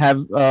said that,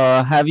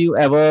 have you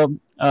ever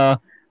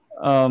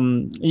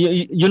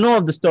you know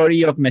of the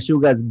story of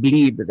Meshuggah's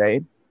Bleed,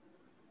 right?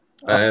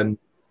 Um,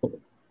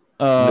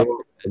 Uh,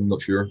 no, I'm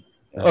not sure.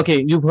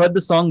 okay, you've heard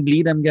the song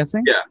Bleed, I'm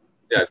guessing. Yeah,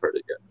 I've heard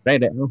it. Yeah.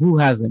 Right? Who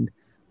hasn't?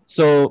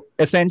 So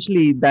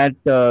essentially, that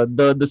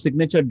the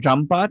signature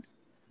drum part,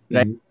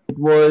 right? Mhm. It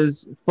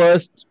was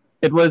first.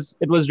 It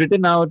was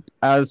written out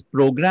as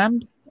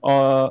programmed,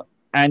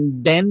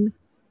 and then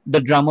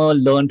the drummer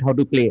learned how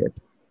to play it.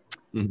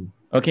 Mhm.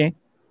 Okay.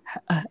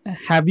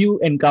 Have you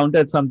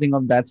encountered something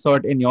of that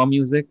sort in your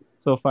music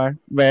so far,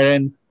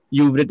 wherein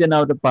you've written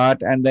out a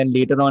part and then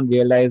later on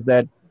realized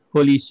that,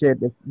 holy shit,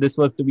 if this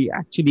was to be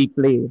actually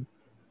played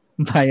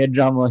by a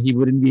drummer, he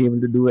wouldn't be able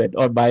to do it,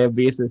 or by a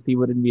bassist, he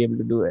wouldn't be able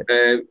to do it?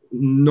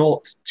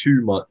 Not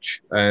too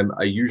much.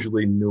 I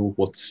usually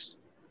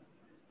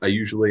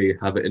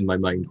have it in my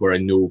mind where I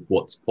know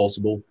what's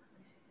possible,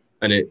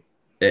 and it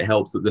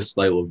helps that this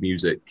style of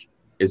music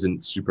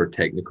isn't super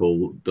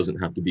technical, doesn't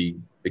have to be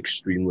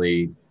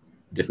extremely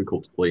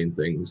difficult to play in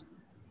things.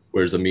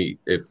 Whereas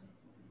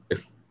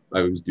if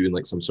I was doing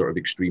like some sort of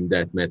extreme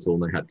death metal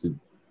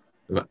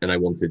and I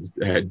wanted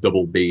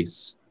double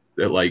bass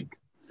at like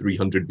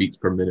 300 beats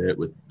per minute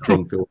with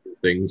drum fill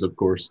things, of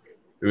course,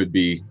 it would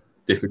be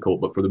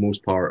difficult. But for the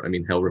most part, I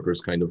mean,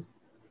 Hellripper's kind of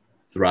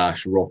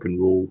thrash, rock and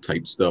roll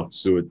type stuff,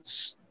 so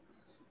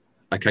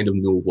I kind of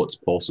know what's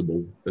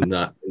possible in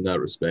that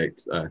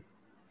respect,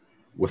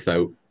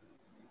 without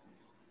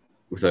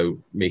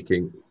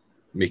making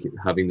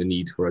having the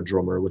need for a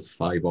drummer with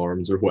 5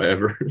 arms or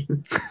whatever.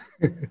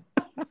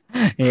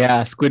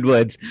 Yeah,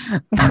 Squidwards.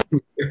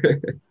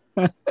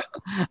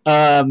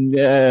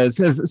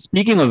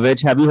 Speaking of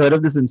which, have you heard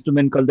of this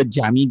instrument called the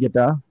jammy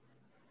guitar?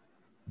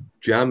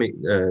 Jamming?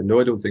 No,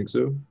 I don't think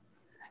so.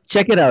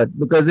 Check it out,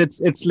 because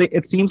it's like,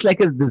 it seems like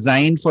it's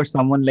designed for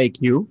someone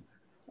like you.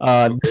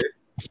 Okay.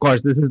 Of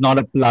course, this is not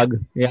a plug.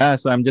 Yeah,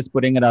 so I'm just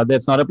putting it out there.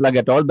 It's not a plug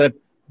at all, but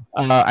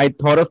I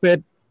thought of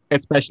it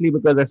especially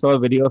because I saw a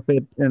video of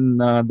it in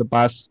the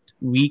past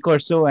week or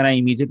so, and I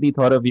immediately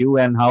thought of you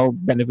and how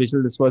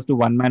beneficial this was to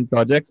one-man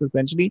projects,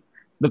 essentially,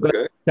 because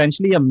Okay.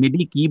 essentially a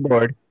MIDI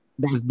keyboard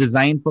that's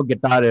designed for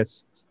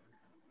guitarists.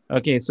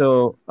 Okay,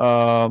 so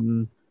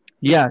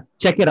yeah,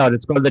 check it out.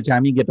 It's called the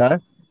Jammy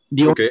Guitar.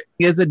 The only Okay.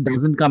 thing is it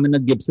doesn't come in a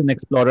Gibson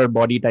Explorer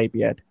body type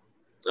yet.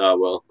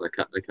 Well, I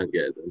can't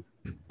get it then.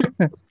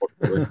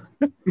 Unfortunately.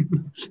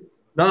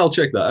 No, I'll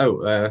check that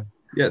out.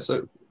 Yeah,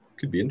 so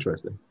could be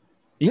interesting.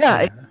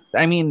 Yeah,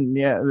 I mean,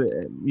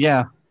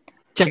 yeah,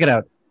 check it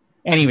out.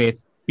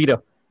 Anyways,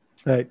 Peter.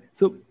 Right.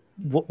 So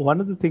one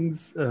of the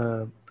things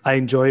I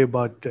enjoy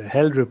about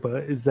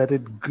Hellripper is that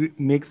it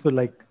makes for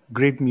like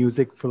great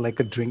music for like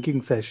a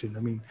drinking session. I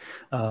mean,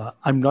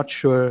 I'm not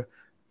sure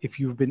if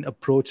you've been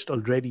approached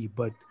already,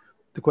 but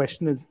the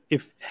question is,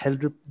 if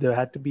there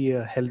had to be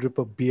a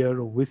Hellripper beer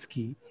or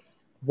whiskey,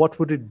 what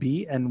would it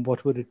be and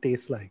what would it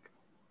taste like?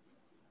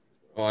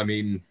 Oh, I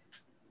mean,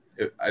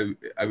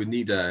 I would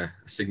need a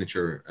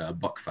signature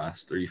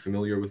Buckfast. Are you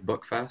familiar with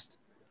Buckfast?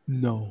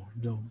 No.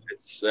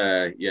 It's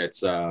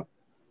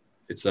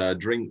it's a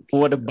drink.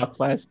 What a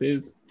Buckfast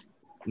is.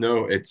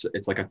 No, it's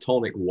like a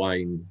tonic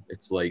wine.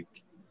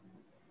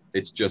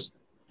 It's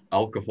just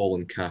alcohol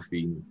and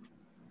caffeine.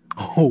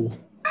 Oh.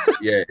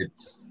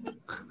 It's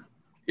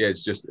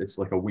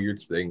like a weird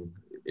thing.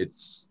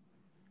 It's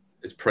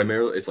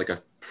like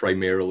a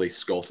primarily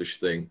Scottish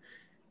thing.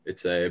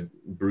 It's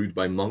brewed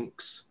by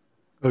monks.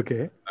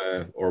 Okay.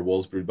 Or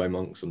was brewed by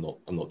monks. I'm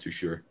not too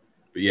sure.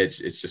 But yeah,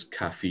 it's just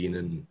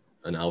caffeine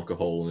and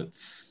alcohol, and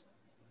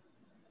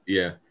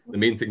the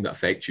main thing that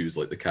affects you is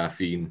like the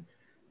caffeine.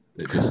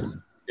 It just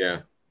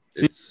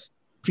it's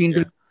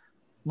Caffeine.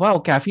 Wow,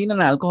 caffeine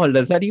and alcohol,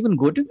 does that even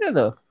go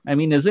together? I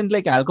mean, isn't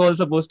like alcohol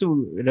supposed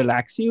to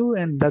relax you?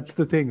 And that's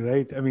the thing,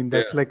 right? I mean,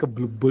 that's like a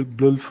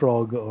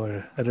bullfrog,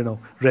 or I don't know,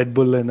 Red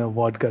Bull and a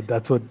vodka.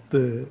 That's what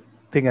the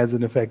thing has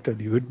an effect on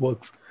you. It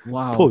works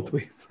both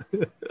ways.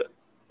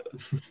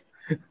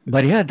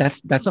 But yeah,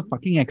 that's a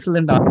fucking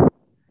excellent answer.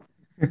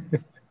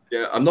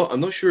 Yeah, I'm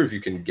not sure if you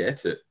can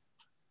get it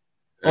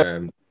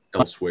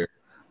elsewhere.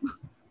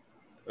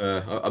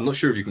 I'm not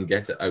sure if you can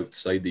get it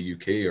outside the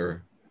UK,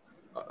 or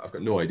I've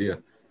got no idea.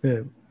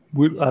 Yeah,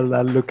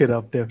 I'll look it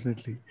up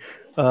definitely.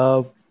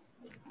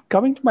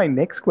 Coming to my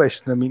next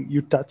question, I mean,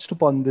 you touched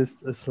upon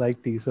this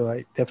slightly, so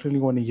I definitely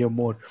want to hear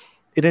more.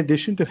 In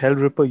addition to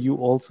Hellripper, you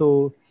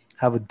also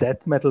have a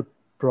death metal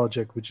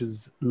project, which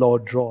is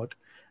Lord Rot,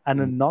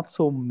 and a not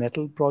so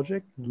metal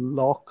project,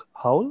 Lock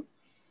Howl.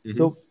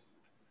 So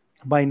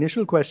my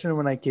initial question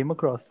when I came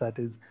across that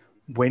is,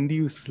 when do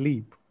you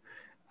sleep?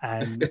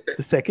 And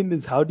the second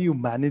is, how do you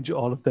manage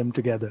all of them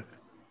together?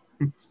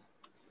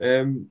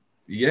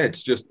 Yeah,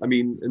 it's just, I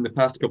mean, in the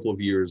past couple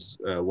of years,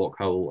 Loch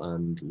Howl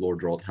and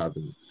Lord Rot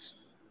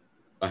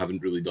I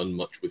haven't really done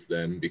much with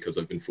them because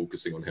I've been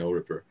focusing on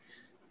Hellripper.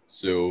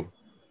 So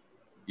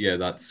yeah,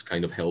 that's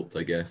kind of helped,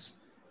 I guess.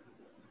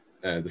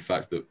 The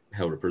fact that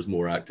Hellripper's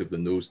more active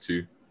than those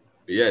two.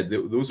 But yeah,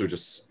 those are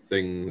just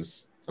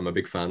things. I'm a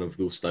big fan of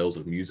those styles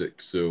of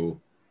music. So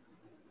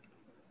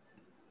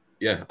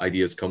yeah,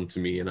 ideas come to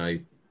me and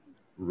I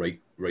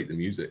write the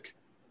music.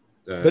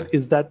 But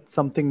is that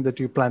something that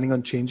you're planning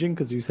on changing?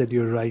 Because you said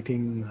you're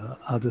writing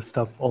other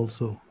stuff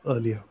also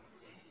earlier.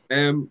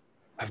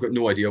 I've got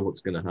no idea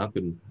what's going to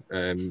happen.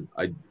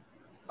 I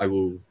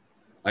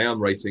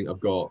am writing. I've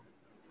got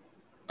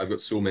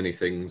so many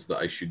things that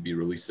I should be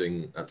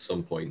releasing at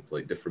some point,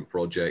 like different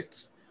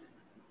projects,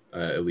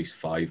 at least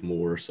 5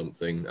 more or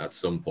something at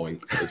some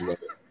point,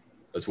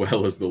 as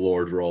well as the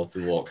Lord Rot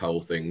and Loch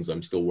Howl things.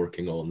 I'm still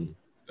working on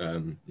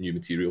new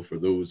material for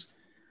those.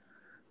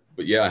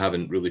 But yeah, I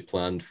haven't really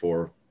planned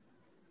for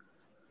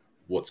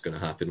what's going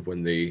to happen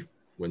when they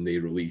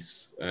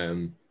release.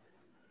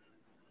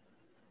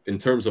 In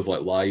terms of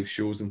like live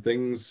shows and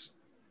things,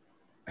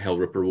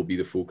 Hellripper will be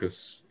the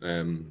focus.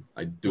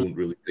 I don't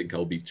really think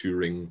I'll be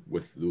touring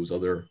with those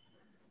other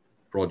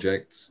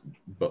projects,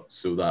 but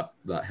so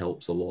that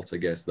helps a lot, I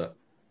guess. That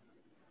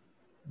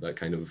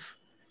kind of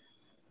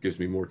gives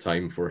me more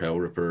time for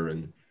Hellripper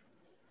and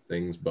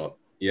things. But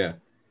yeah,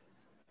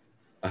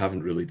 I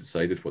haven't really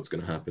decided what's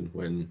going to happen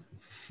when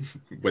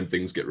when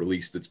things get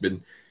released. It's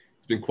been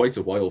quite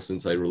a while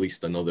since I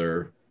released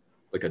another,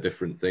 like a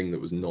different thing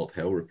that was not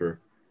Hellripper.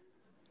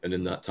 And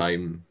in that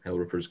time,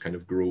 Hellripper's kind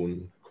of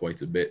grown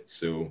quite a bit.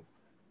 So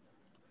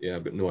yeah,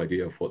 I've got no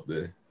idea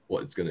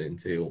what it's going to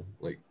entail,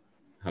 like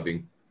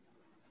having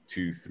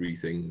 2-3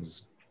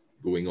 things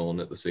going on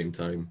at the same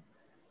time.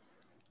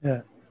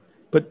 Yeah.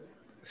 But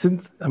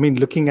since, I mean,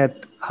 looking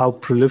at how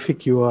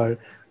prolific you are,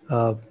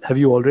 have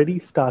you already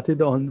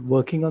started on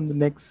working on the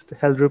next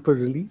Hellripper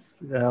release?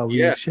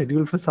 We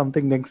scheduled for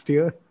something next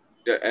year?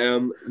 Yeah,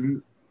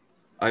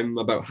 I'm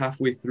about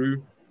halfway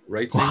through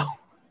writing. Wow.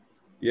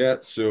 Yeah,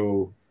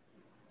 so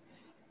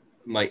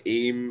my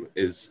aim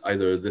is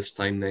either this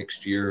time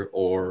next year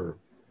or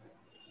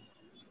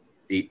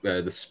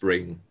the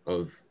spring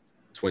of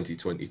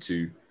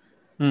 2022.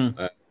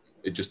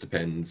 It just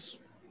depends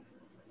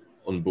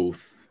on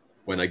both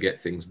when I get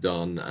things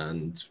done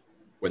and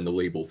when the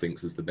label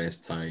thinks is the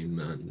best time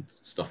and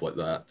stuff like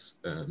that.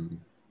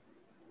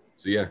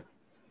 So yeah,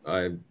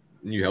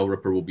 New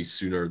Hellripper will be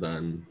sooner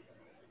than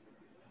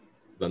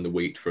the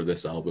wait for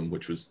this album,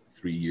 which was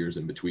 3 years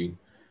in between.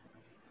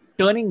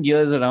 Turning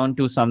gears around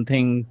to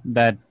something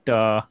that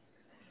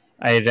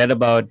I read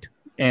about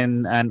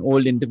in an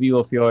old interview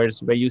of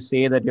yours, where you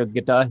say that your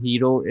guitar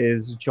hero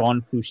is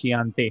John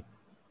Frusciante,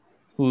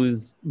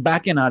 who's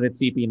back in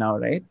RHCP now,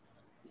 right?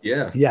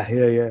 Yeah.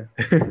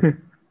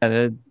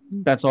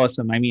 That's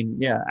awesome. I mean,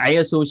 yeah, I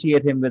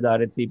associate him with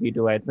RHCP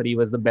too. I thought he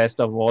was the best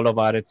of all of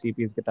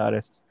RHCP's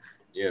guitarists.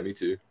 Yeah, me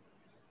too.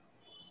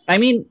 I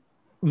mean,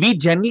 we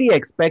generally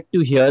expect to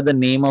hear the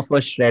name of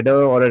a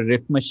shredder or a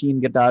riff machine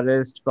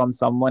guitarist from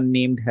someone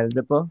named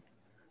Hellripper.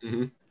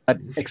 But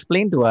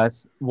explain to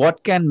us,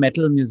 what can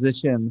metal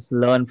musicians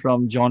learn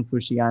from John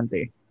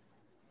Frusciante?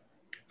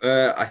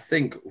 I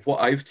think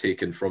what I've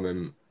taken from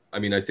him, I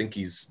mean, I think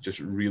he's just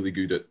really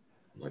good at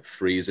like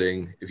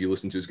phrasing. If you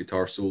listen to his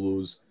guitar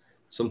solos,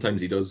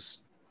 sometimes he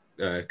does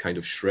kind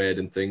of shred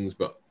and things,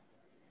 but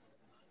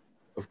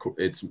of course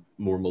it's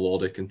more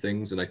melodic and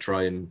things. And I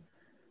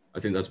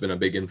think that's been a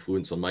big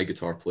influence on my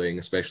guitar playing,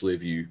 especially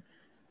if you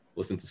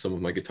listen to some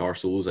of my guitar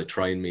solos. I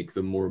try and make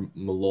them more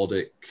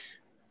melodic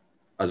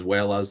as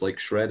well as like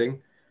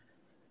shredding.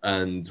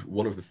 And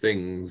one of the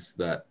things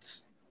that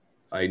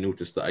I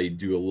noticed that I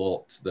do a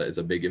lot that is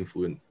a big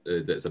influence,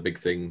 that's a big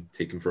thing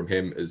taken from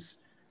him, is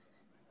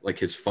like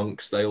his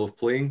funk style of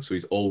playing. So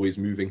he's always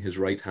moving his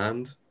right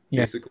hand,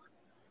 basically.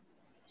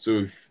 So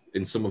if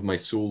in some of my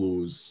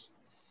solos,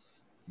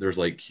 there's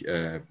like,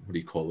 what do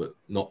you call it?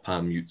 Not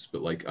palm mutes,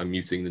 but like I'm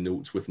muting the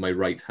notes with my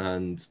right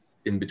hand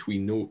in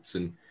between notes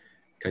and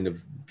kind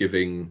of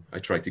I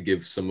try to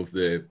give some of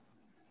the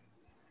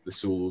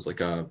solos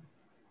like a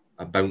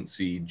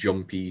bouncy,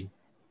 jumpy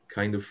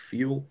kind of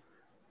feel.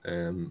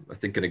 I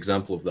think an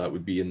example of that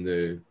would be in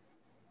the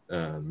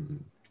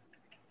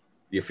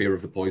Affair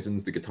of the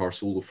Poisons, the guitar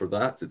solo for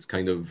that. It's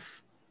kind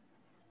of,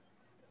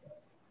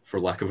 for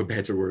lack of a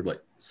better word,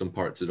 like some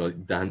parts are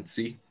like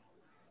dancey,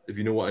 if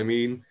you know what I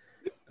mean.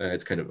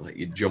 It's kind of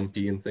like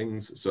jumpy and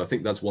things. So I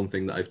think that's one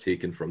thing that I've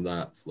taken from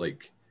that.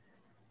 Like,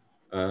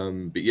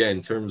 but yeah,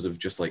 in terms of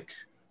just like,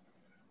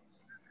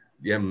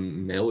 yeah,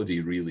 melody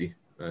really.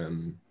 I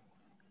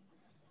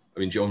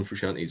mean, John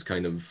Frusciante's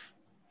kind of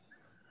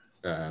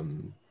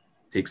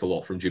takes a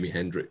lot from Jimi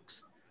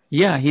Hendrix.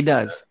 Yeah, he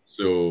does.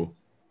 So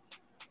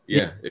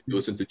yeah, if you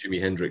listen to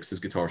Jimi Hendrix, his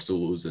guitar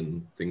solos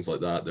and things like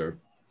that,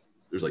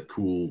 there's like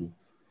cool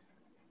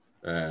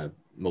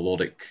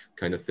melodic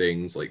kind of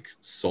things, like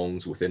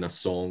songs within a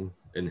song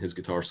in his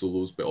guitar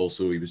solos, but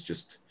also he was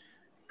just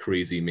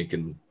crazy,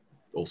 making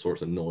all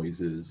sorts of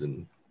noises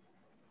and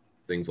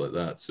things like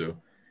that. So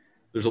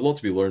there's a lot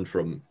to be learned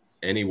from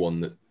any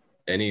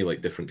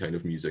like different kind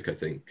of music, I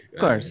think. Of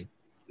course.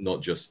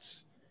 Not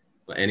just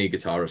any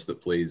guitarist that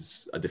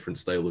plays a different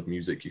style of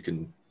music, you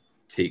can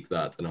take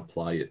that and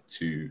apply it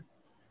to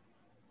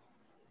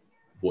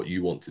what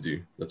you want to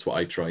do. That's what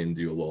I try and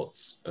do a lot.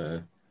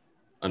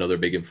 Another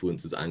big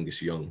influence is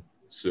Angus Young.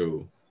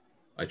 So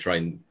I try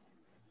and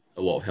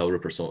a lot of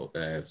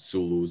Hellripper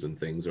solos and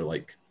things are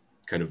like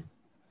kind of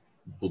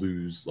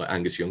blues, like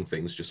Angus Young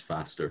things, just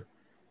faster.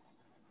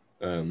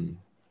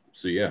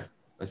 So yeah,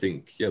 I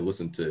think,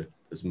 listen to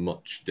as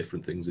much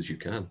different things as you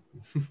can.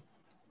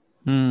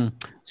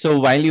 So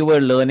while you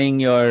were learning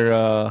your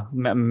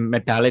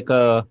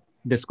Metallica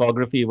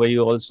discography, were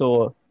you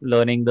also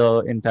learning the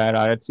entire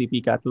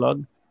RHCP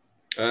catalog?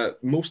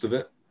 Most of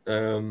it.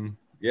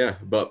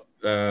 But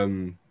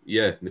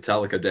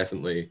Metallica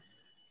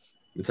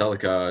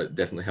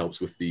definitely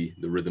helps with the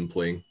rhythm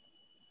playing,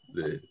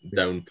 the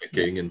down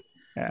picking and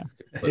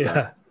things like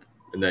that.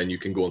 And then you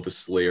can go on to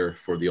Slayer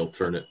for the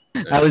alternate.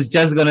 I was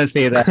just gonna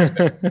say that.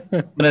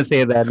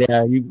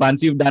 Yeah,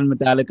 once you've done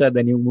Metallica,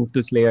 then you move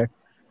to Slayer.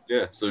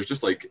 Yeah, so there's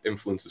just like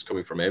influences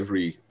coming from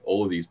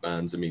all of these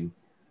bands. I mean,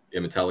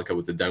 Metallica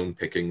with the down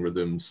picking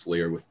rhythm,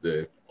 Slayer with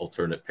the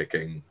alternate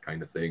picking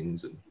kind of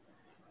things, and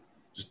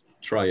just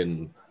try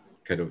and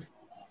kind of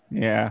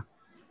get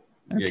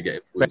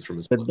influence from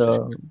as much as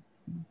you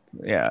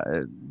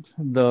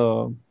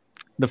can.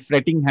 The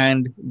fretting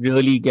hand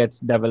really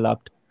gets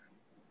developed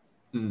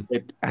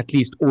with at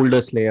least older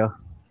Slayer,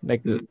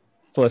 like the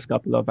first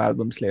couple of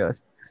album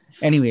Slayers.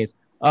 Anyways,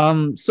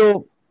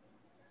 so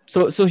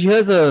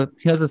here's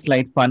a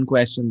slight fun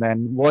question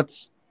then.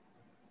 What's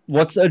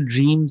a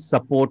dream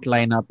support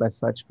lineup as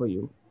such for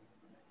you?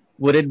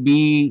 Would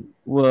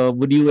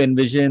you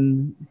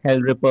envision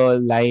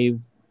Hellripper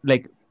live,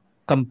 like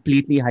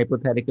completely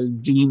hypothetical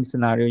dream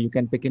scenario? You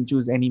can pick and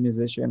choose any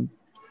musician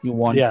you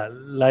want. Yeah,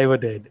 live or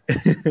dead.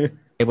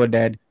 Live or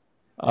dead.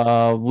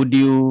 Would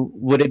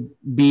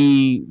it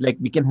be like,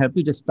 we can help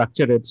you just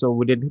structure it? So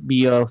would it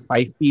be a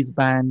 5-piece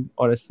band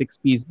or a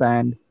 6-piece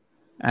band?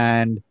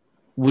 And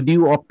would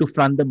you opt to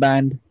front the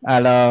band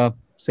a la,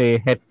 say,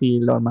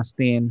 Hetfield or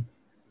Mustaine?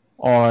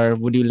 Or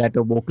would you let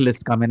a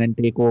vocalist come in and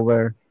take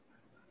over?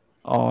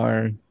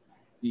 Or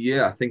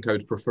I think I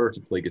would prefer to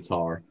play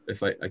guitar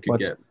if I could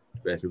get a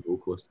better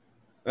vocalist.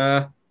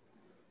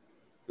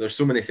 There's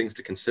so many things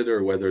to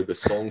consider, whether the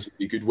songs would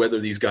be good, whether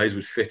these guys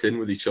would fit in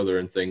with each other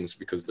and things,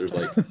 because there's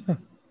like...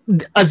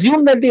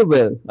 Assume that they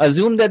will.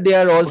 Assume that they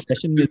are all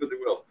session musicians. They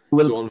will.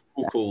 So on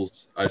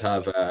vocals,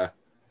 I'd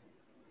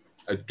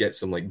get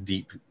some like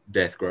deep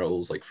death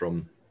growls, like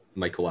from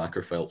Michael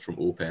Ackerfeld from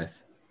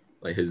Opeth,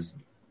 like his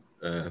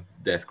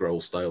death growl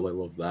style. I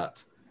love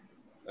that.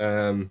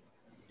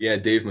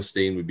 Dave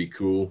Mustaine would be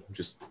cool.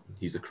 Just,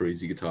 he's a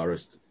crazy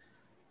guitarist.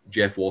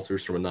 Jeff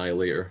Waters from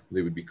Annihilator,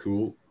 they would be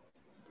cool.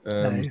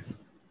 Nice.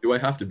 Do I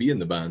have to be in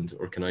the band,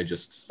 or can I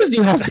just...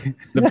 You have to.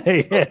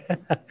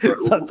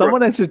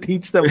 Someone has to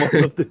teach them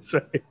all of this,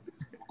 right?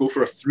 Go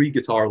for a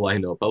 3-guitar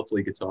lineup. I'll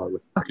play guitar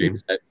with Dave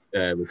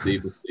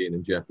Mustaine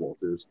and Jeff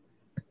Waters.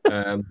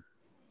 I'll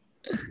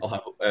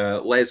have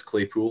Les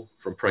Claypool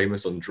from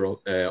Primus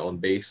on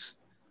bass.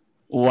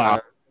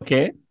 Wow.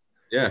 Okay.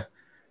 Yeah.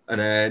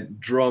 And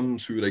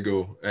drums, who would I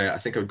go? I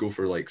think I would go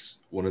for like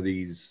one of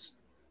these,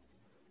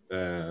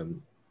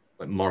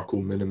 like Marco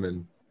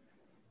Miniman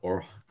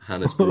or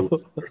Hannes Grove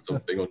or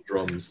something on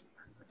drums.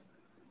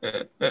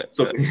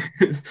 Something.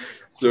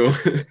 So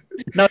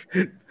now,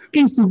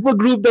 super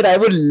group that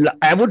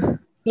I would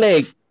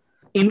like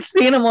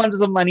insane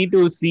amounts of money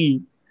to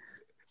see.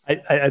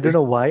 I don't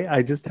know why.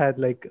 I just had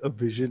like a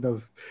vision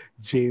of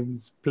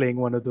James playing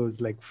one of those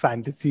like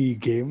fantasy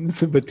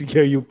games, but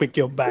here you pick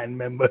your band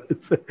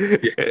members,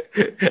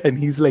 and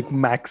he's like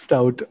maxed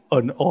out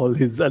on all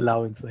his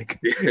allowance. Like,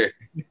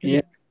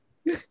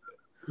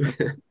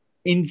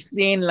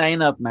 insane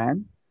lineup,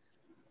 man.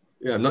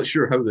 Yeah, I'm not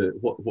sure how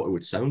what it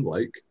would sound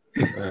like.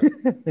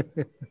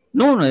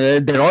 No,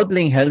 they're all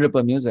playing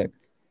Hellripper music.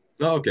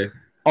 Oh, okay.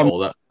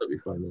 That'd be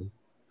fine then.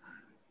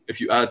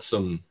 If you add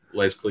some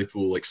Les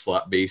Claypool like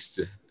slap bass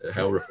to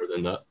Hellripper,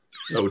 then that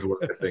would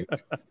work, I think.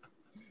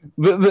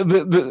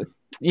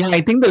 Yeah,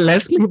 I think the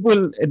Les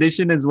Claypool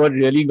edition is what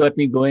really got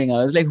me going.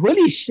 I was like,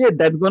 holy shit,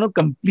 that's going to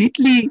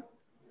completely,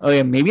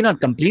 maybe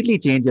not completely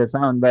change your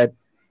sound, but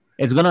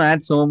it's going to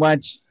add so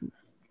much.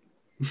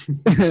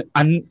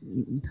 I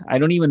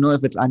don't even know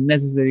if it's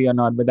unnecessary or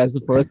not, but that's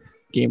the first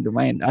came to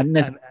mind.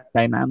 Unnecessary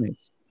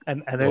dynamics.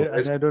 And I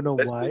don't know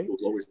why.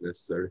 Was always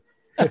necessary.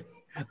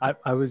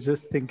 I was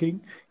just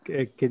thinking,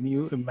 can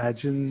you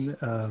imagine?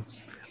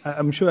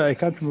 I'm sure, I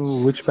can't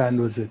remember which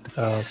band was it.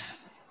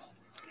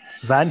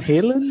 Van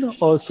Halen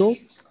also,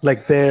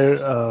 like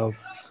their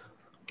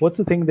what's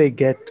the thing they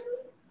get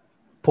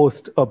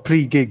post or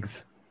pre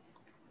gigs?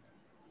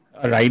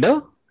 A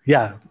rider?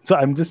 Yeah, so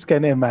I'm just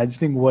kind of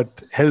imagining what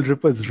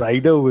Hellripper's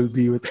rider will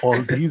be with all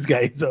these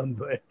guys on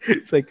board.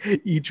 It's like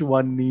each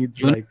one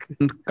needs like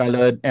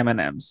Colored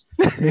M&Ms.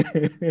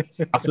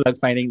 Tough luck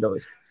finding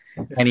those.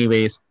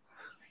 Anyways,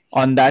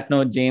 on that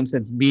note, James,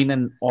 it's been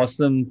an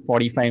awesome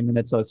 45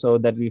 minutes or so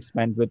that we've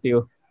spent with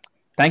you.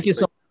 Thank you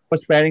so much for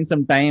sparing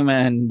some time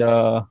and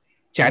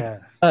chat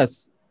with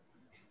us.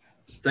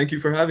 Thank you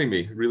for having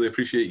me. Really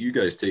appreciate you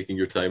guys taking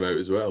your time out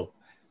as well.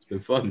 It's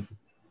been fun.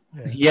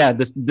 Yeah,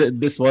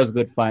 this was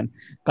good fun.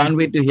 Can't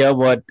wait to hear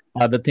what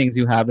other things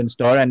you have in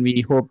store, and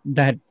we hope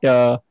that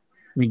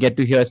we get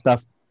to hear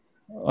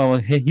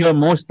hear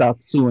more stuff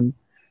soon.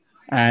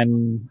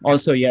 And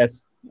also,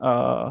 yes,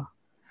 we'll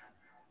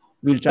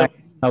try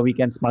how we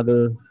can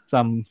smuggle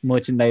some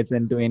merchandise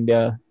into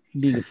India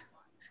legally.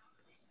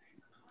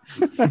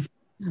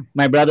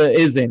 My brother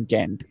is in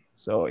Kent,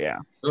 so yeah.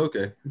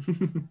 Okay.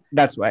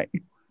 That's why.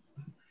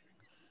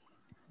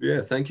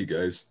 Yeah, thank you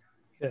guys.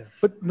 Yeah,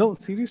 but no,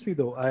 seriously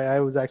though, I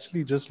was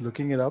actually just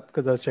looking it up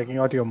because I was checking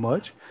out your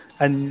merch,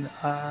 and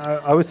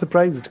I was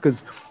surprised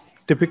because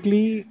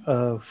typically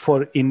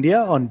for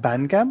India on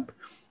Bandcamp,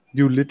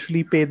 you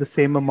literally pay the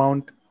same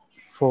amount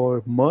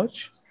for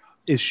merch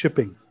is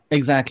shipping.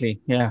 Exactly.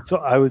 Yeah. So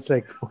I was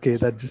like, okay,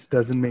 that just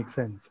doesn't make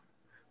sense.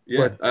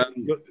 Yeah, But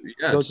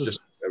it's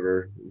just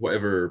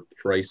whatever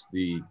price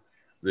the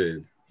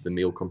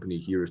mail company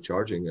here is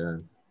charging.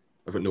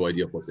 I've got no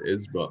idea what it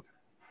is, but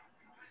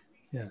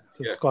yeah.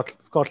 So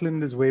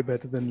Scotland is way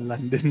better than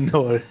London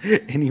or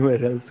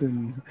anywhere else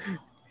in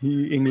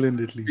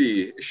England at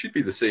least. It should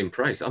be the same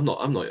price. I'm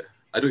not.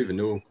 I don't even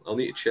know. I'll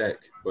need to check.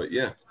 But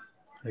yeah.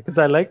 Because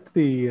I liked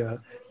the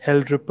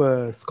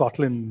Hellripper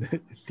Scotland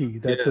tee.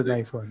 That's a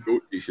nice one.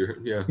 Goat t-shirt.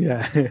 Yeah.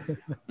 Yeah.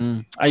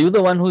 Are you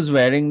the one who's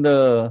wearing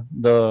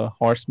the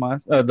horse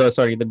mask?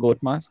 The goat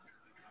mask.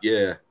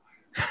 Yeah.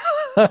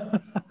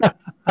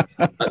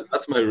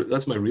 That's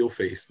my real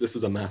face. This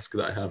is a mask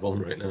that I have on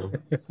right now.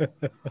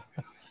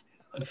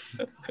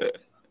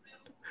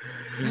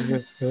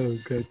 Oh,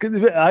 good. Because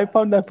I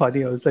found that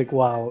funny. I was like,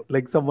 wow,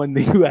 like someone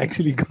you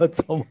actually got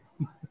someone.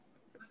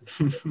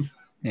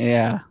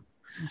 Yeah.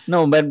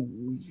 No, but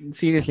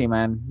seriously,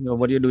 man,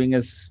 what you're doing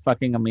is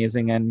fucking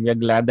amazing, and we're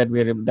glad that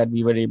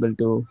we were able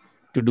to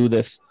do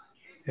this.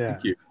 Yeah.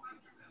 Thank you.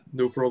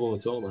 No problem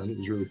at all, man. It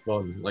was really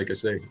fun. Like I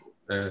say,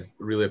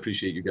 really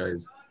appreciate you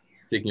guys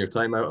taking your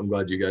time out. I'm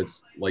glad you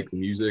guys like the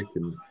music,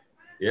 and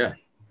yeah,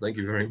 thank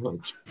you very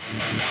much.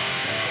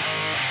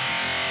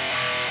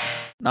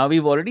 Now,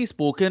 we've already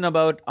spoken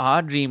about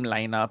our dream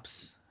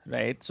lineups,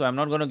 right? So I'm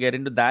not going to get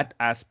into that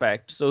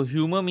aspect. So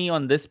humor me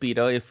on this,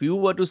 Peter. If you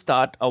were to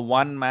start a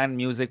one-man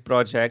music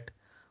project,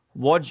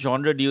 what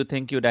genre do you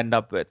think you'd end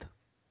up with?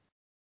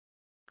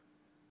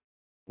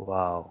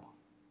 Wow.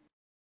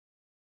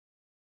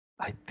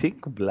 I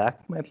think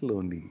black metal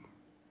only.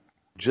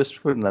 Just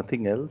for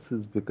nothing else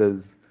is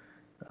because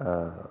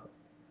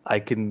I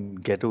can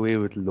get away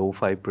with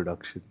lo-fi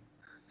production.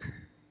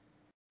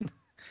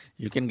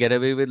 You can get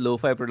away with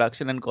lo-fi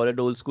production and call it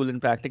old school in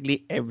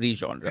practically every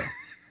genre.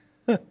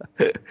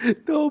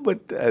 No, but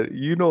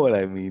you know what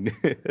I mean.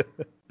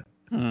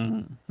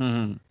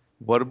 Mm-hmm.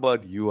 What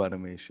about you,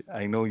 Animesh?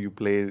 I know you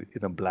play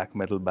in a black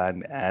metal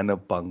band and a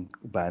punk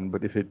band,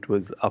 but if it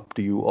was up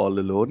to you all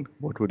alone,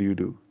 what would you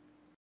do?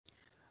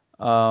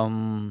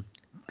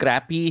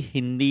 Crappy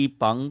Hindi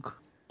punk,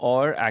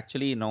 or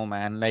actually no,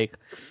 man, like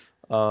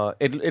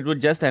it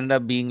would just end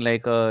up being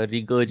like a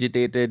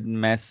regurgitated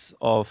mess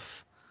of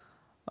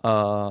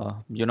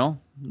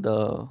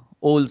the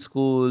old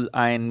school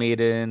Iron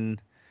Maiden,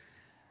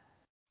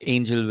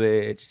 Angel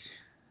Witch,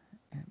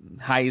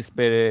 High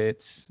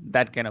Spirits,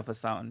 that kind of a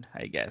sound,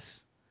 I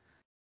guess.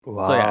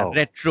 Wow. So yeah,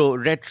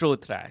 retro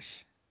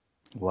thrash.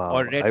 Wow.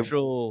 Or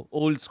retro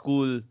old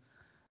school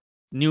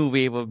new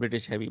wave of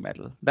British heavy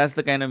metal. That's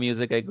the kind of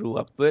music I grew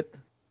up with.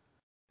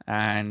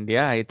 And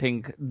yeah, I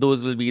think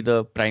those will be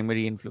the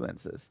primary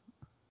influences.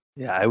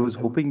 Yeah, I was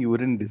hoping you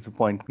wouldn't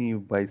disappoint me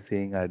by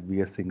saying I'd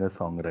be a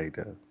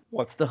singer-songwriter.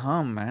 What's the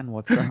harm, man?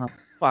 What's the harm?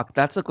 Fuck,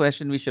 that's a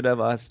question we should have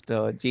asked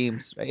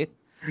James, right?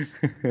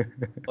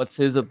 What's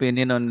his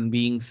opinion on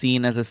being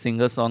seen as a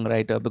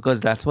singer-songwriter?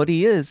 Because that's what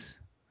he is.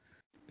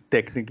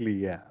 Technically,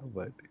 yeah,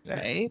 but...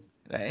 Right?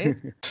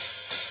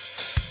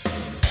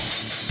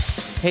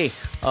 Hey,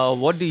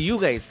 what do you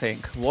guys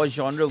think? What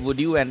genre would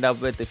you end up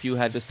with if you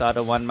had to start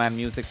a one-man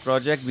music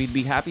project? We'd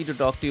be happy to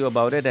talk to you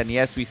about it. And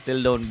yes, we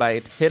still don't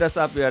bite. Hit us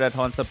up. We are at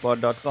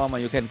hornsupod.com, or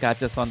you can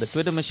catch us on the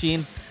Twitter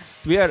machine.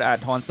 We are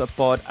at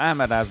hornsupod. I'm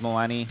at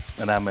Asmawani.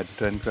 And I'm at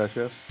Trend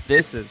Crusher.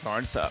 This is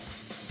Horns Up.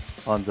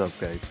 Horns up,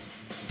 guys.